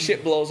ocean. The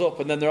ship blows up,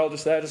 and then they're all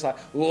just there, just like,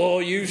 "Whoa,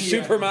 you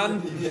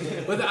Superman!"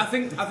 But I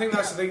think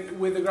that's the thing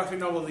with the graphic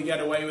novel. They get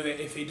away with it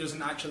if he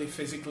doesn't actually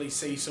physically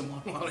see someone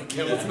while he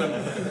kills them.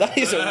 That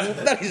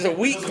is a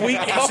weak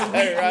cop out,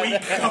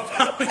 right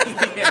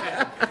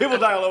there. People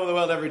die all over the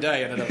world every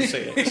day and I don't see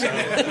it. So.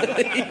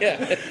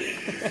 Yeah.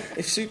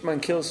 If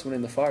Superman kills someone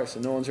in the forest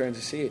and no one's around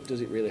to see it,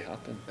 does it really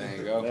happen? There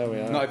you go. There we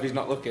are. Not if he's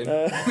not looking.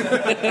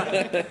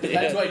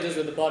 That's what he does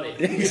with the body.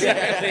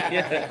 Exactly,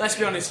 yeah. Let's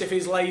be honest, if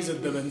he's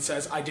lasered them and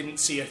says, I didn't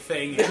see a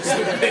thing, it's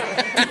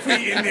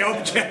defeating the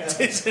object,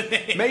 isn't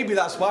it? Maybe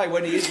that's why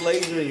when he is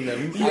lasering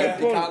them, they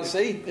can't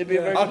see. It'd be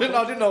a very I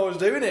didn't know I was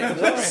doing it.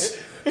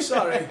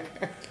 Sorry.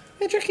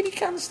 Yeah, do you reckon he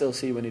can still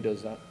see when he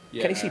does that?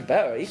 Yeah. Can he see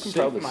better? He can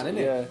Superman, probably see. isn't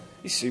he? Yeah,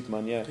 he's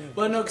Superman, yeah.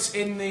 Well, no, 'cause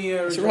in the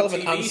It's a original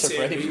relevant TV answer for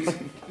series,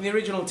 anyone. in the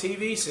original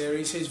TV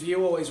series, his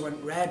view always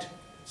went red,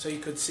 so you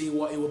could see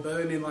what he were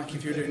burning, like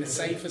if you were doing a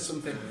safe or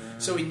something.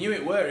 So he knew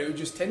it was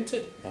just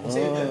tinted.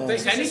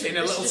 If anything,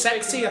 a little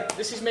sexier.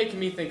 This is making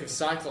me think of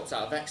Cyclops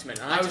out of X-Men.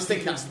 And I just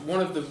think that's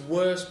one of the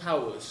worst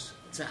powers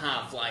to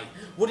have. Like,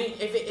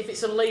 if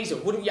it's a laser,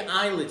 wouldn't your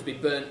eyelids be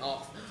burnt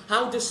off?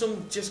 How does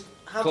some just...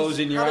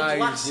 Closing your eyes,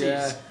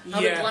 glasses,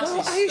 yeah.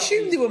 Well, I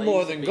assume they were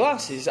more than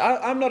glasses.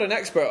 I'm not an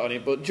expert on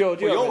it, but Joe,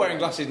 Well, you're wearing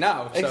glasses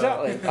now. So.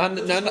 Exactly. And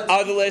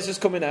are the lasers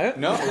coming out?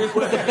 No.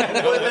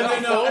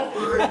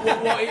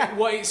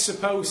 What it's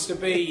supposed to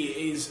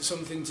be is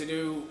something to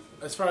do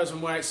as far as I'm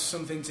aware, it's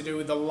something to do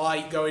with the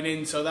light going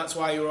in, so that's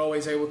why you were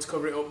always able to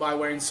cover it up by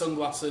wearing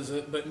sunglasses,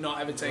 but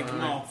not ever take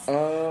them off.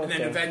 Oh, And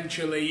then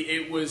eventually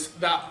it was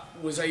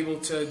able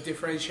to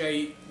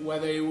differentiate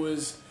whether it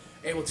was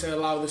able to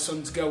allow the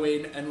sun to go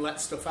in and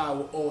let stuff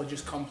out, or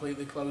just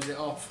completely close it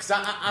off. Because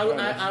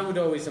I would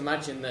always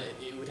imagine that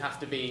it would have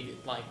to be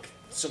like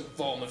some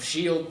form of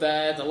shield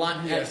there, the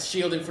light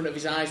shield in front of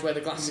his eyes where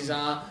the glasses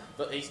are,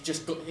 but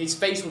his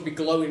face would be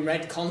glowing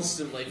red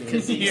constantly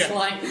because he's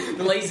like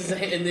the lasers are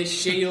hitting this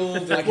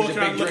shield. Like Walking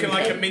around looking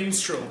like a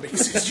minstrel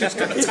because he's just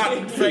got a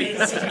tan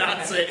face and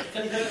that's it.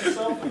 Can you get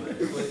yourself with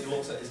it when he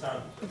looks at his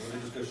hand? Will he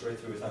just go straight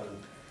through his hand?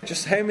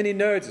 Just how many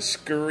nerds are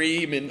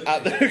screaming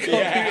at their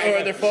computer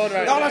or their phone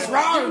right now? No, that's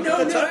wrong!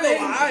 No,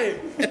 lie!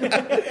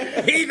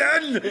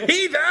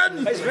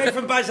 Heathen! It's made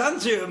from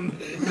Byzantium!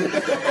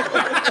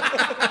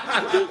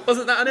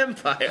 Wasn't that an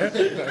empire?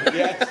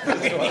 Yes.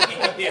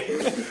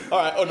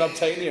 Alright,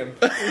 unobtainium.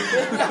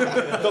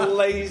 The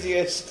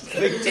laziest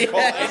thing to call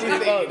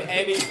anything in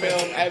any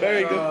film ever.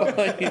 Very good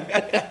point.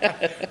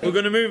 We're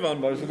going to move on,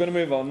 boys. We're going to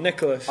move on.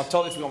 Nicholas. I've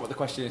totally forgotten what the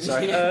question is,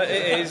 sorry.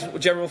 It is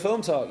general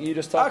film talk. You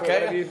just talk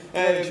about whatever you're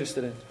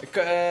interested in.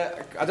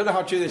 I don't know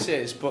how true this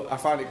is, but I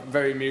found it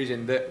very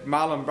amusing that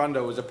Marlon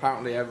Brando was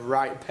apparently a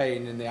right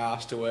pain in the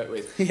arse to work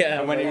with. Yeah.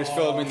 And when he was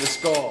filming the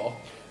score,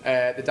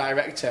 the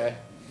director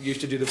used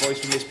to do the voice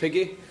from Miss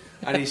Piggy,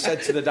 and he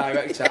said to the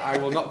director, "I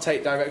will not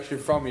take direction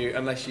from you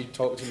unless you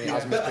talk to me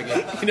as Miss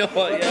Piggy." You know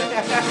what?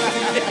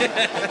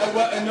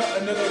 Yeah.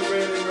 Another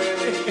really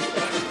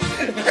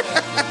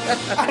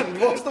And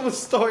what's the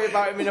story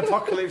about him in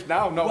Apocalypse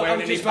Now not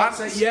wearing any pants?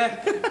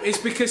 It's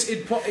because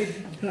he'd put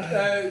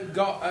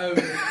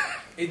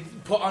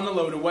on a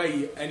load of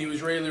weight and he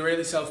was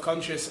really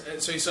self-conscious,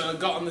 so he sort of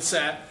got on the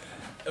set.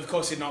 Of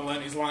course he'd not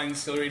learnt his lines,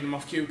 still reading them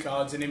off cue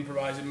cards and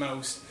improvising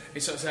most. He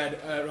sort of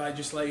said, right,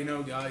 just to let you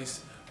know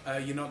guys,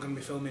 you're not going to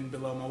be filming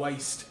below my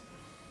waist.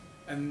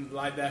 And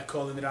like they're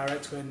calling the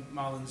director when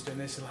Marlon's doing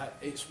this, like,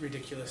 it's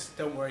ridiculous,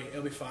 don't worry,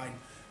 it'll be fine.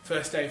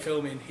 First day of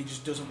filming, he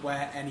just doesn't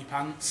wear any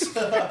pants.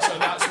 So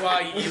that's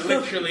why he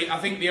literally, I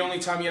think the only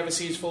time you ever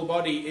see his full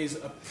body is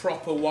a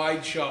proper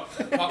wide shot.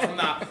 Apart from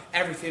that,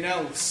 everything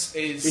else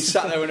is... He's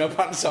sat there with no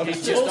pants on.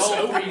 He's just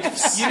all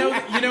reefs.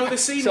 You know the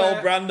scene It's where...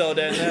 all Brando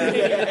down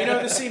there. You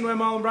know the scene where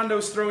Marlon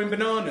Brando's throwing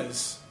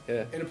bananas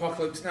Yeah. in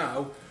Apocalypse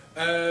Now?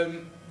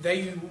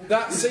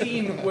 That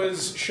scene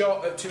was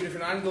shot at two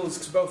different angles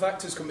because both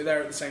actors couldn't be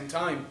there at the same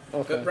time.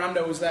 Okay. But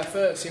Brando was there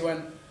first. He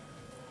went,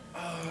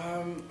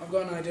 I've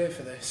got an idea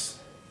for this,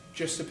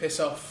 just to piss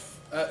off.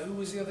 Who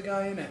was the other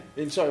guy in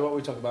it? Sorry, what were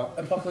we talking about?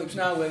 Apocalypse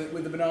Now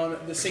with the banana.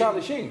 The scene.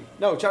 Charlie Sheen.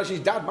 No, Charlie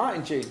Sheen's dad,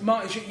 Martin Sheen.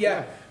 Martin Sheen,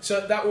 yeah.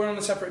 So that were on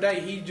a separate day.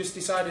 He just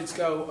decided to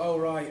go, oh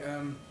right,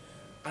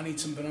 I need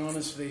some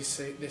bananas for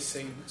this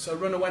scene. So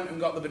Runner went and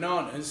got the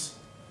bananas,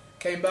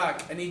 came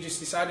back, and he just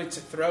decided to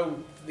throw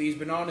these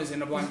bananas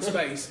in a blank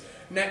space.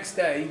 Next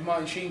day,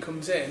 Martin Sheen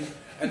comes in,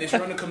 and this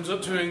runner comes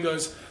up to him and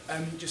goes,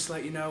 just to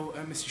let you know,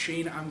 Mr.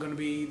 Sheen, I'm going to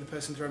be the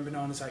person throwing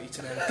bananas at you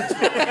today.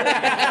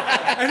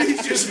 And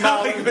he's just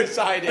Marlon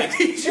beside it.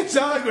 He's just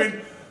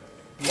arguing,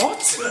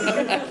 what?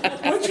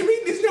 What do you mean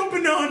there's no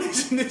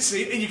bananas in this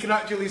scene? And you can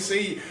actually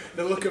see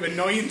the look of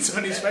annoyance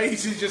on his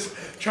face. He's just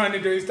trying to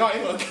do his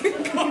dialogue.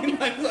 Going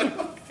like,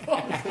 what the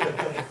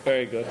fuck?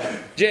 Very good.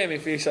 Jamie,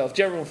 for yourself,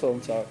 general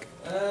film talk.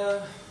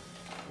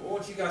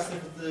 What do you guys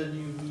think of the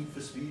new Need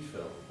for Speed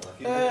film?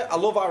 I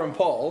love Aaron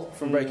Paul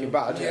from Breaking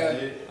Bad.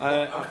 Yeah.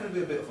 I'm going to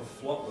be a bit of a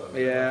flop though.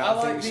 Yeah, I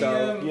like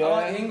so. I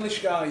like the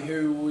English guy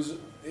who was...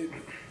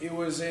 He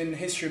was in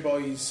History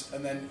Boys,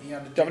 and then he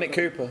had a... Dominic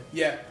Cooper.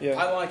 Yeah,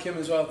 I like him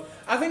as well.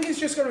 I think it's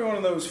just going to be one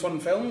of those fun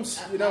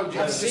films. You know, I've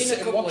just seen sit a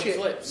and couple watch of it.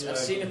 clips. I've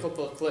seen a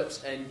couple of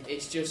clips, and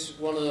it's just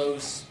one of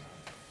those.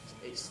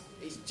 It's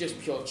just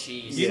pure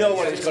cheese. You know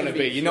what it's going to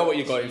be. You know what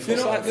you're going for.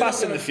 It's like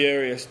Fast and the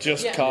Furious,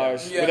 just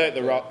cars, without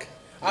The Rock.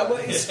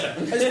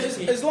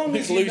 As long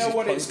as you Loses know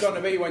what it's punch.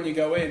 going to be when you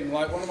go in.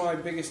 Like, one of my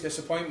biggest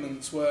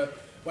disappointments were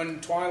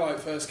when Twilight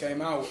first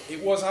came out.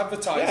 It was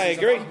advertised. Yeah, I as a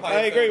agree. vampire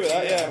I agree film. with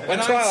that. Yeah, when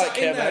And I Twilight sat in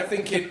came there out,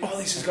 thinking, "Oh,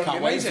 this is going to be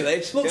Can't wait amazing. for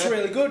this." Looks Yeah.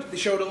 really good." They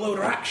showed a load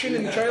of action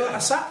in the trailer. I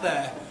sat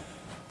there,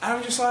 and I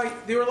was just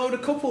like, there were a load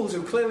of couples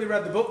who clearly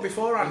read the book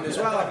beforehand as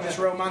well, having this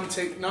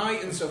romantic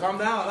night and stuff. I'm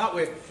down that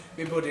way.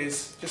 My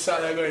buddies just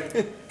sat there going,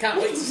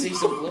 Can't wait to see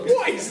some blood.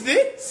 "What is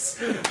this?"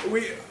 It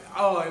was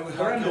My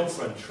horrendous.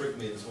 girlfriend tricked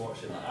me into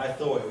watching that. I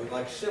thought it was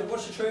like, shit,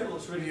 watch the trailer, it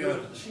looks really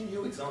good. She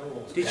knew exactly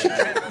what was Did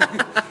coming.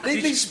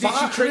 Did she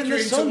trick you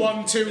into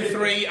 1, 2,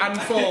 3,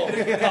 and 4?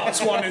 Parts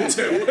 1 and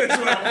 2 as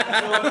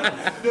well.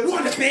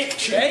 What a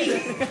bitch,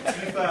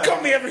 eh?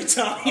 Got me every I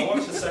time.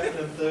 watched the second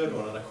and third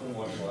one and I couldn't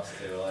watch the last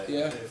two, like,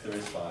 Yeah. if there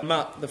is five.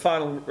 Matt, the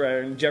final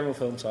round, general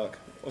film talk.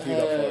 What have you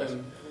got for us?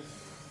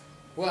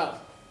 Well,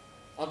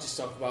 I'll just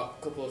talk about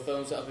a couple of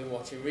films that I've been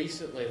watching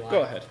recently. Like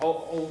Go ahead.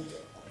 Old,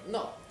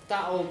 not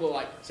that old, but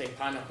like say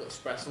Pineapple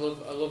Express. I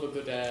love a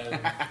good.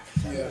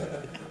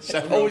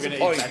 Always a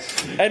point.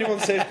 Anyone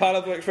says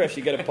Pineapple Express,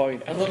 you get a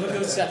point. I love a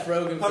good Seth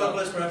Rogen Pineapple film,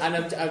 Express. and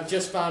I've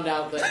just found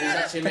out that he's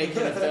actually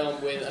making a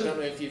film with. I don't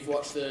know if you've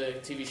watched the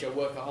TV show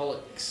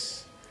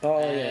Workaholics.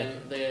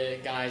 The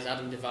guys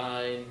Adam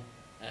Devine,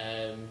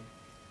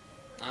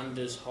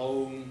 Anders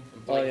Holm,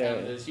 and Blake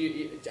Anders.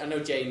 I know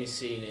Jamie's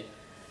seen it.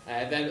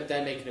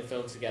 They're making a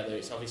film together.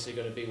 It's obviously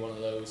going to be one of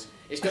those.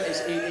 He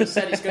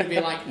said it's going to be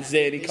like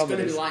zany it's comedies.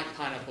 going to be like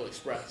Pineapple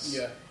Express.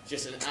 Yeah,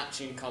 just an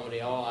action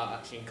comedy, all-out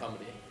action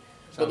comedy.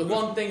 But the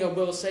one thing I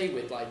will say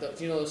with do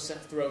you know those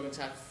Seth Rogen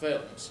type of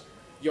films?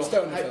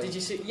 Did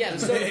you see? Yeah, the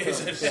Stoner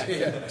films.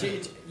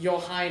 Yeah. Your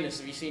Highness.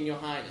 Have you seen Your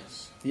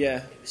Highness?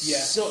 Yeah.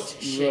 Such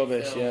a shit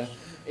rubbish. film. Yeah.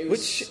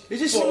 Is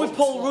this one with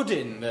Paul Rudd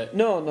in?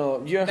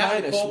 No. Your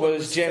Highness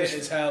was James.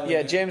 As hell,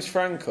 James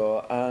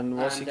Franco and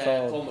what's he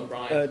called? Paul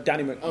McBride.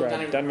 Danny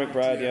McBride. Danny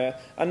McBride. Yeah.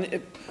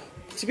 And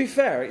to be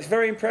fair, it's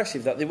very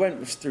impressive that they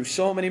went through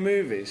so many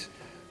movies,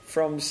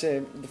 from say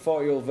the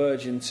 40-Year-Old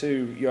Virgin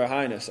to Your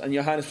Highness, and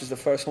Your Highness was the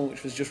first one,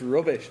 which was just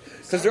rubbish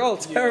because they're all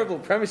terrible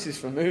premises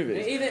for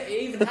movies. It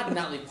even had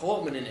Natalie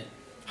Portman in it.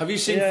 Have you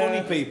seen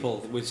Funny People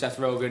with Seth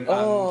Rogen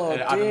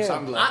and Adam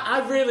Sandler?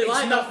 I really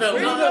like that film.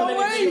 Really? Not that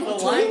many people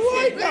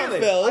like that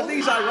film. I think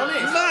it's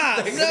ironic.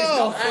 Matt,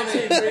 no. I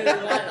actually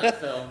really like that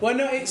film. Well,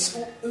 no, it's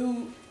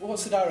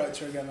what's the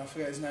director again? I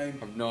forget his name.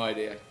 I've no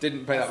idea.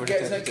 Didn't pay that much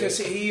attention. Because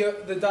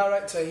the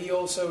director, he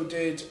also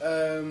did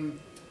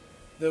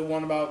the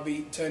one about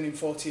turning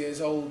 40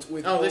 years old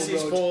with. This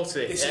is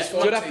 40. This is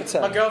 40. Judd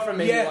Apatow. My girlfriend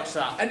made me watch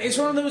that, and it's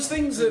one of those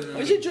things that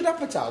Is it Judd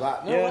Apatow?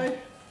 That no way.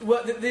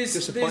 Well, there's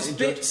Disappointing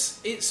bits.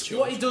 It's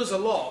what he does a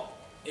lot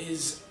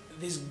is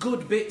there's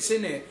good bits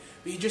in it,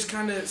 but you're just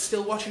kind of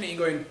still watching it and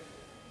going,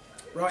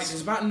 right,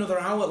 there's about another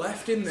hour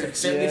left in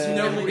this. Yeah. There's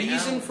no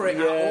reason for it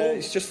at all.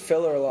 It's just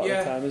filler a lot of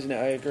the time, isn't it?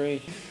 I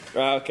agree.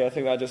 Right, okay, I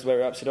think that just about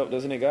wraps it up,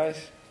 doesn't it,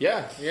 guys?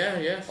 Yeah.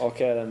 Yeah.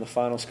 Okay, then the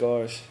final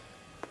scores.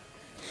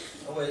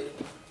 Oh wait.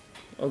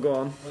 Oh, go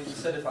on. Well, you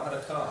said if I had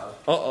a card,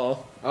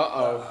 Uh-oh.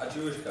 a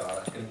Jewish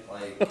card, I can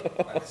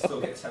still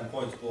get 10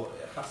 points, but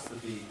it has to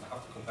be. I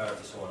have to compare it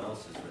to someone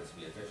else's for it to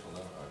be official,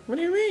 don't I? What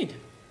do you mean?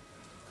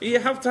 You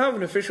have to have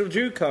an official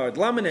Jew card,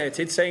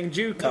 laminated, saying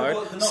Jew card,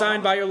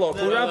 signed by your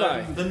local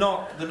rabbi. They're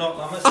not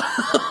laminated.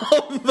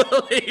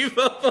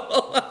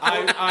 Unbelievable!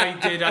 I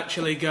did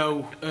actually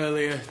go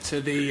earlier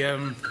to the.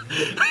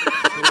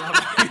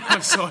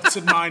 I've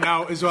sorted mine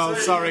out as well.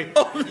 Sorry.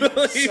 So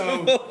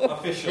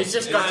Official. It's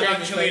just I'm got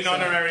actually an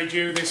honorary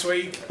Jew this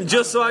week.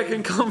 Just so I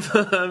can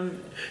confirm,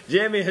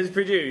 Jamie has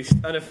produced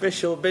an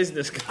official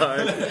business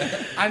card,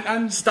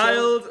 and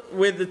styled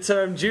with the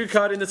term Jew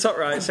card in the top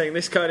right, saying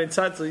this card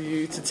entitles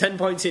you to 10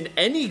 points in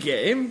any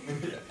game,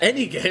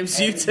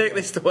 so you take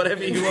this to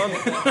whatever you want.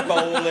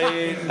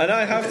 Bowling. And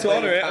I have to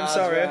honour it, I'm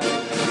sorry.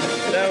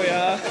 There we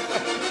are.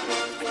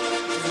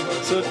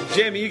 So,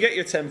 Jamie, you get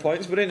your 10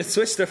 points, but in a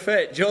twist of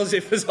fate,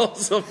 Joseph has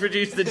also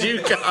produced the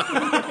Jew card.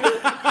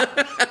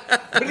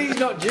 But he's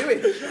not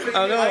Jewish.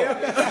 I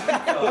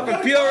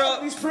know.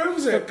 This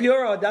proves For it.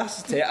 pure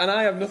audacity, and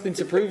I have nothing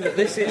to prove that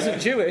this isn't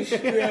Jewish.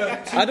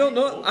 I don't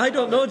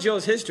know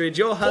Joe's history.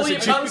 Joe has Pull your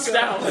a Jew pants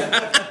down.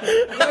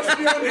 Let's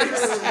be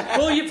honest.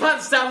 Pull your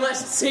pants down.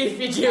 Let's see if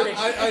you're Jewish.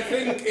 I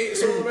think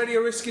it's already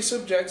a risky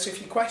subject, so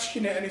if you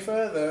question it any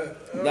further...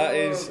 That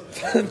is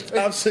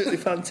absolutely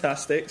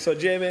fantastic. So,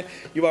 Jamie,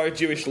 you are a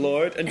Jewish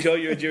lord, and Joe,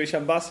 you're a Jewish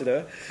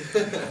ambassador.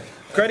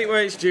 Credit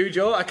where it's due,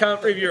 Joe. I can't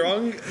prove you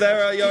wrong.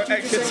 There are your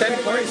extra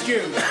 10 points.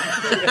 Jew. Do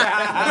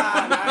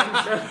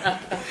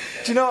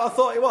you know what I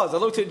thought it was? I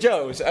looked at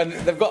Joe's and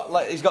they've got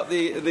he's got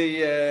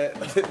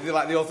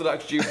the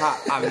Orthodox Jew hat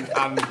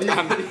and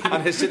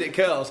Hasidic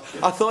curls.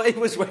 I thought he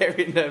was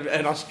wearing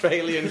an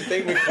Australian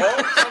thing with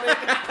hawks on it.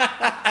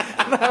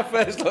 And at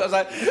first look, I was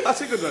like,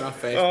 that's a good one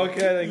off Facebook.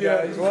 Okay then,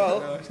 guys. Well,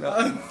 No, it's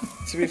not.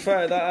 to be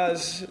fair, that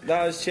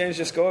has changed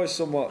the scores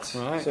somewhat.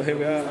 Right. So here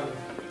we are.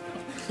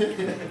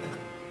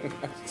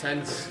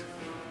 Tense.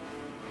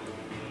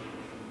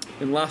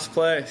 In last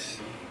place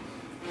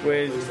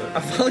with a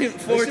valiant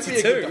This would be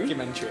a good 42.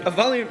 documentary. A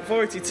valiant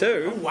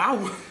 42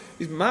 Wow.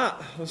 is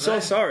Matt. I'm so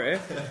sorry.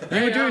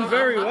 You were doing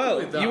very I'm happy well.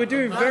 with that. You were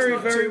doing That's very,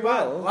 not very too bad.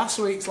 well. Last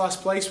week's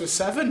last place was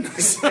 7.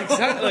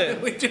 Exactly.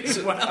 We're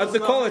doing well. And the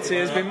quality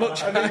has been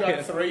much I think you higher.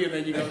 had 3 and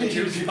then you got the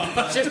Jew card.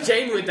 It's just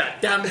Jamie with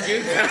that damn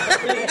Jew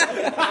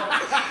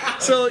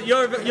card. So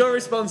your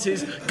response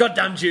is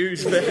goddamn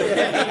Jews.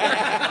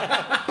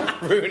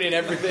 Ruining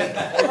everything.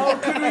 Oh,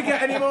 could we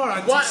get any more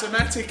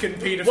anti-Semitic and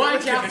paedophilic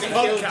Why'd you in have this to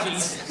kill podcast?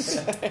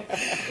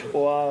 Jesus?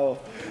 Wow.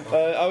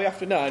 Are we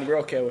after 9? We're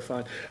okay, we're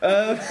fine.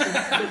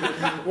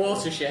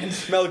 Watershed.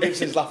 Mel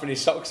Gibson's laughing his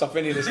socks off,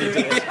 isn't he, listening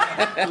to this?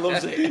 He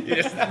loves it.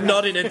 Just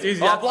nodding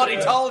enthusiastically. I bloody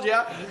told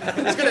ya.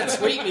 He's going to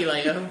tweet me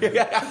later.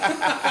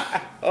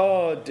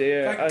 Oh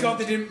dear. Thank God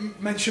they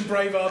didn't mention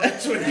Braveheart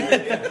this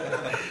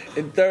week.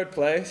 In third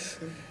place,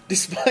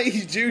 despite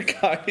his Jew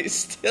card, it's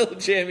still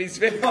Jamie's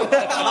fifth.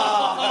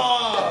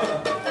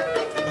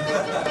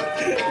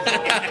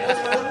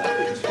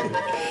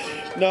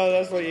 No,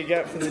 that's what you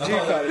get for the Jew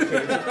card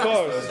experience, of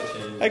course.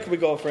 How can we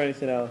go for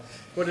anything else?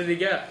 What did he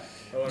get?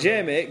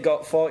 Jamie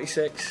got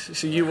 46,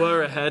 so you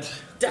were ahead.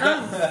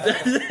 Damn! Damn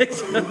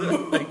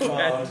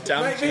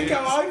Think Jews.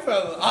 how I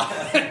felt.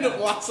 I ended up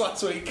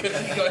last week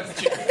because you got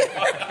the Jew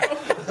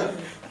card.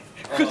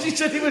 Because he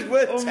said he was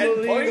worth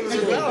 10 points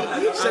as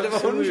well, instead of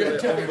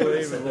 100.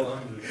 Unbelievable.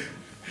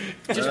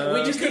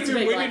 We just need to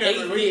make like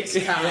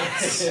atheist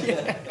cards.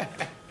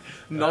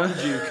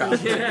 Non-Jew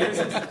cards.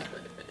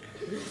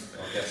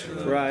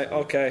 Right,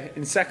 okay.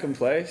 In second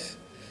place,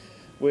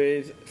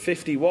 with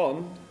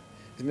 51,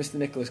 is Mr.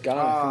 Nicholas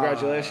Garner.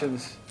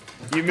 Congratulations.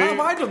 You How have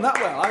I done that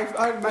well?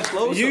 I've messed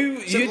loads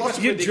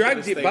up. You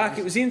dragged it back.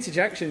 It was the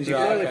interjections. You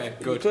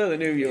clearly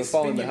knew you were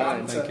falling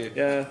behind. Thank you.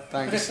 Yeah.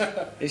 Thanks.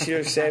 It's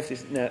your safety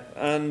net.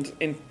 And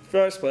in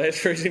first place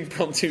for his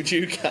impromptu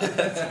Jew card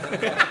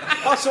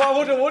So I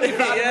would have won if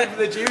I had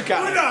the Jew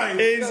card.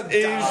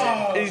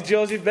 is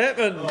Joseph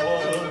Bateman.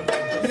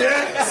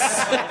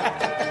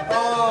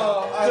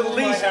 The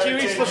least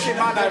Jewish looking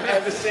man I've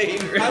ever seen.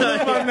 I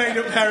love my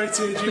made-up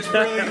heritage. It's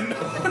brilliant.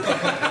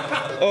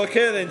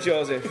 Okay then,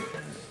 Joseph.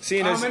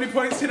 How many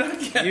points did I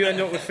get? You end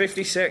up with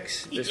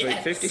 56 this week.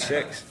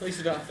 56. At least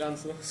we don't have to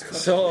answer those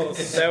questions. So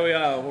there we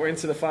are. We're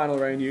into the final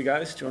round, you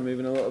guys. Do you want to move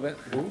in a little bit?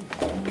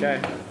 Okay.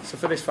 So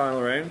for this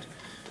final round,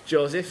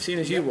 Joseph, seeing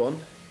as you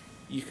won,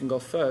 you can go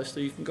first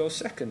or you can go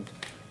second.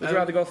 Would you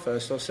rather go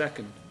first or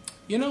second?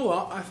 You know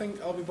what? I think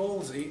I'll be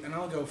ballsy and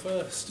I'll go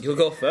first. You'll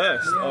go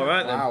first. Yeah. All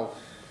right then. Wow.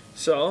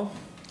 So,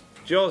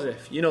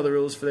 Joseph, you know the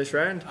rules for this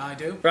round. I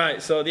do.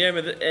 Right. So the aim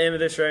of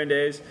this round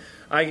is,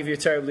 I give you a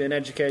terribly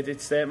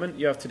uneducated statement.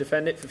 You have to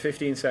defend it for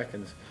 15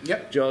 seconds.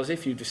 Yep.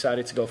 Joseph, you've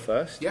decided to go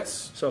first.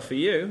 Yes. So for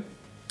you,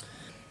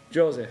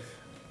 Joseph,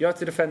 you have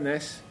to defend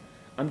this.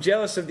 I'm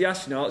jealous of the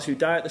astronauts who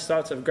die at the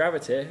start of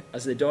Gravity,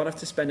 as they don't have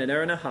to spend an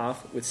hour and a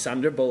half with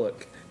Sandra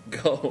Bullock.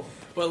 Go.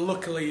 Well,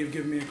 luckily you've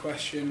given me a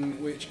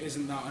question which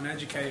isn't that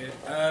uneducated.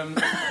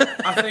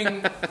 I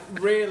think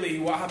really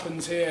what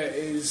happens here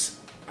is,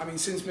 I mean,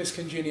 since Miss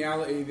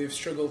Congeniality, they've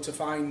struggled to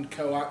find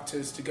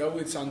co-actors to go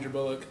with Sandra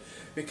Bullock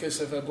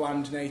because of her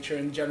bland nature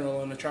and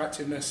general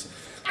unattractiveness.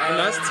 And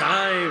that's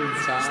time.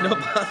 It's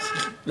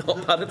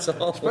not bad at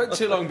all. Spent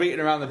too long beating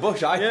around the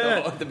bush, I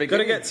thought, at the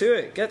beginning. Got to get to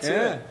it. Get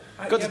to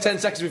it. Got to 10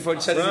 seconds before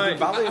you said it was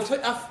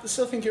valid. I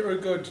still think it were a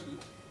good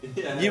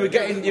You were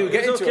getting to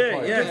a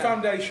point. Yeah. good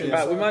foundation.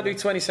 Right, we might do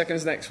 20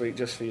 seconds next week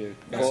just for you.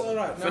 That's But all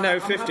right. For No, now,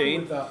 I'm happy 15.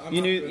 with that. I'm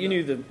You happy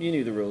with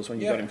knew the rules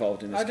when you got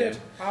involved in this I game.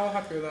 did. I was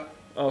happy with that.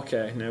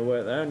 Okay, now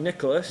wait there.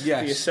 Nicholas, Yes.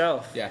 for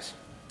yourself. Yes.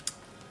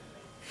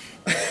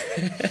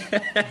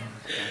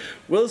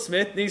 Will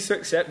Smith needs to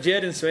accept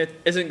Jaden Smith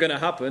isn't going to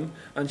happen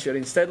and should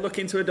instead look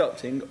into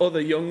adopting other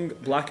young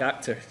black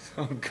actors.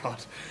 Oh,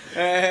 God.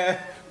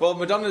 Well,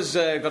 Madonna's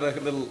got a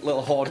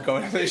little hoard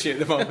going on this year at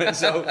the moment,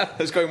 so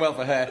it's going well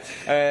for her.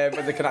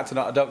 But they can act or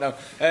not, I don't know.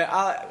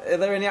 Are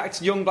there any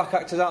young black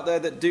actors out there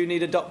that do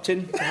need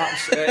adopting?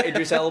 Perhaps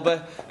Idris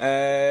Elba?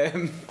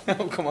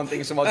 Oh, come on,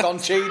 think of some more. Don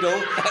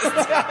Cheadle.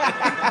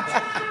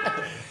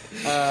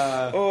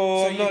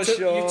 So I'm not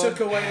sure. You took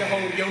away the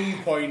whole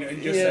young point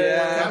and just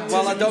Yeah.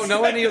 Well, I don't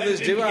know any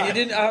others, do I? You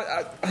didn't.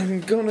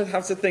 I'm going to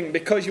have to think,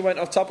 because you went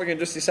off topic and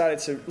just decided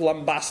to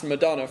lambast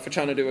Madonna for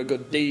trying to do a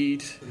good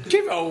deed.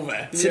 Give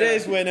over.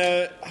 Today's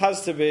winner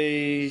has to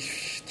be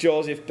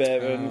Joseph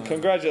Bateman.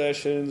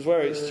 Congratulations,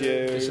 where it's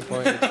due.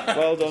 Disappointed.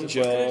 Well done,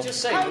 Joe.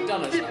 Just say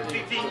McDonald's not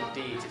doing good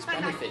deeds, it's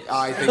benefits.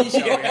 I think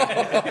so,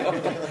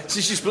 yeah.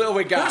 Since you split up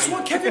with Guy. That's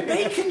what Kevin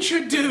Bacon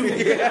should do.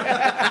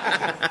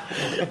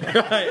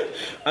 Right,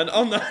 and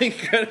on that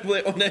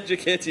incredibly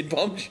uneducated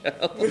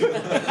bombshell,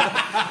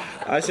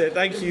 I say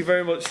thank you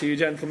very much to you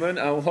gentlemen,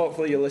 and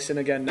hopefully you'll listen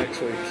again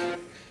next week.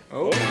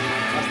 Oh,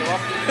 that's the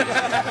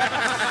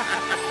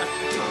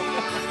one.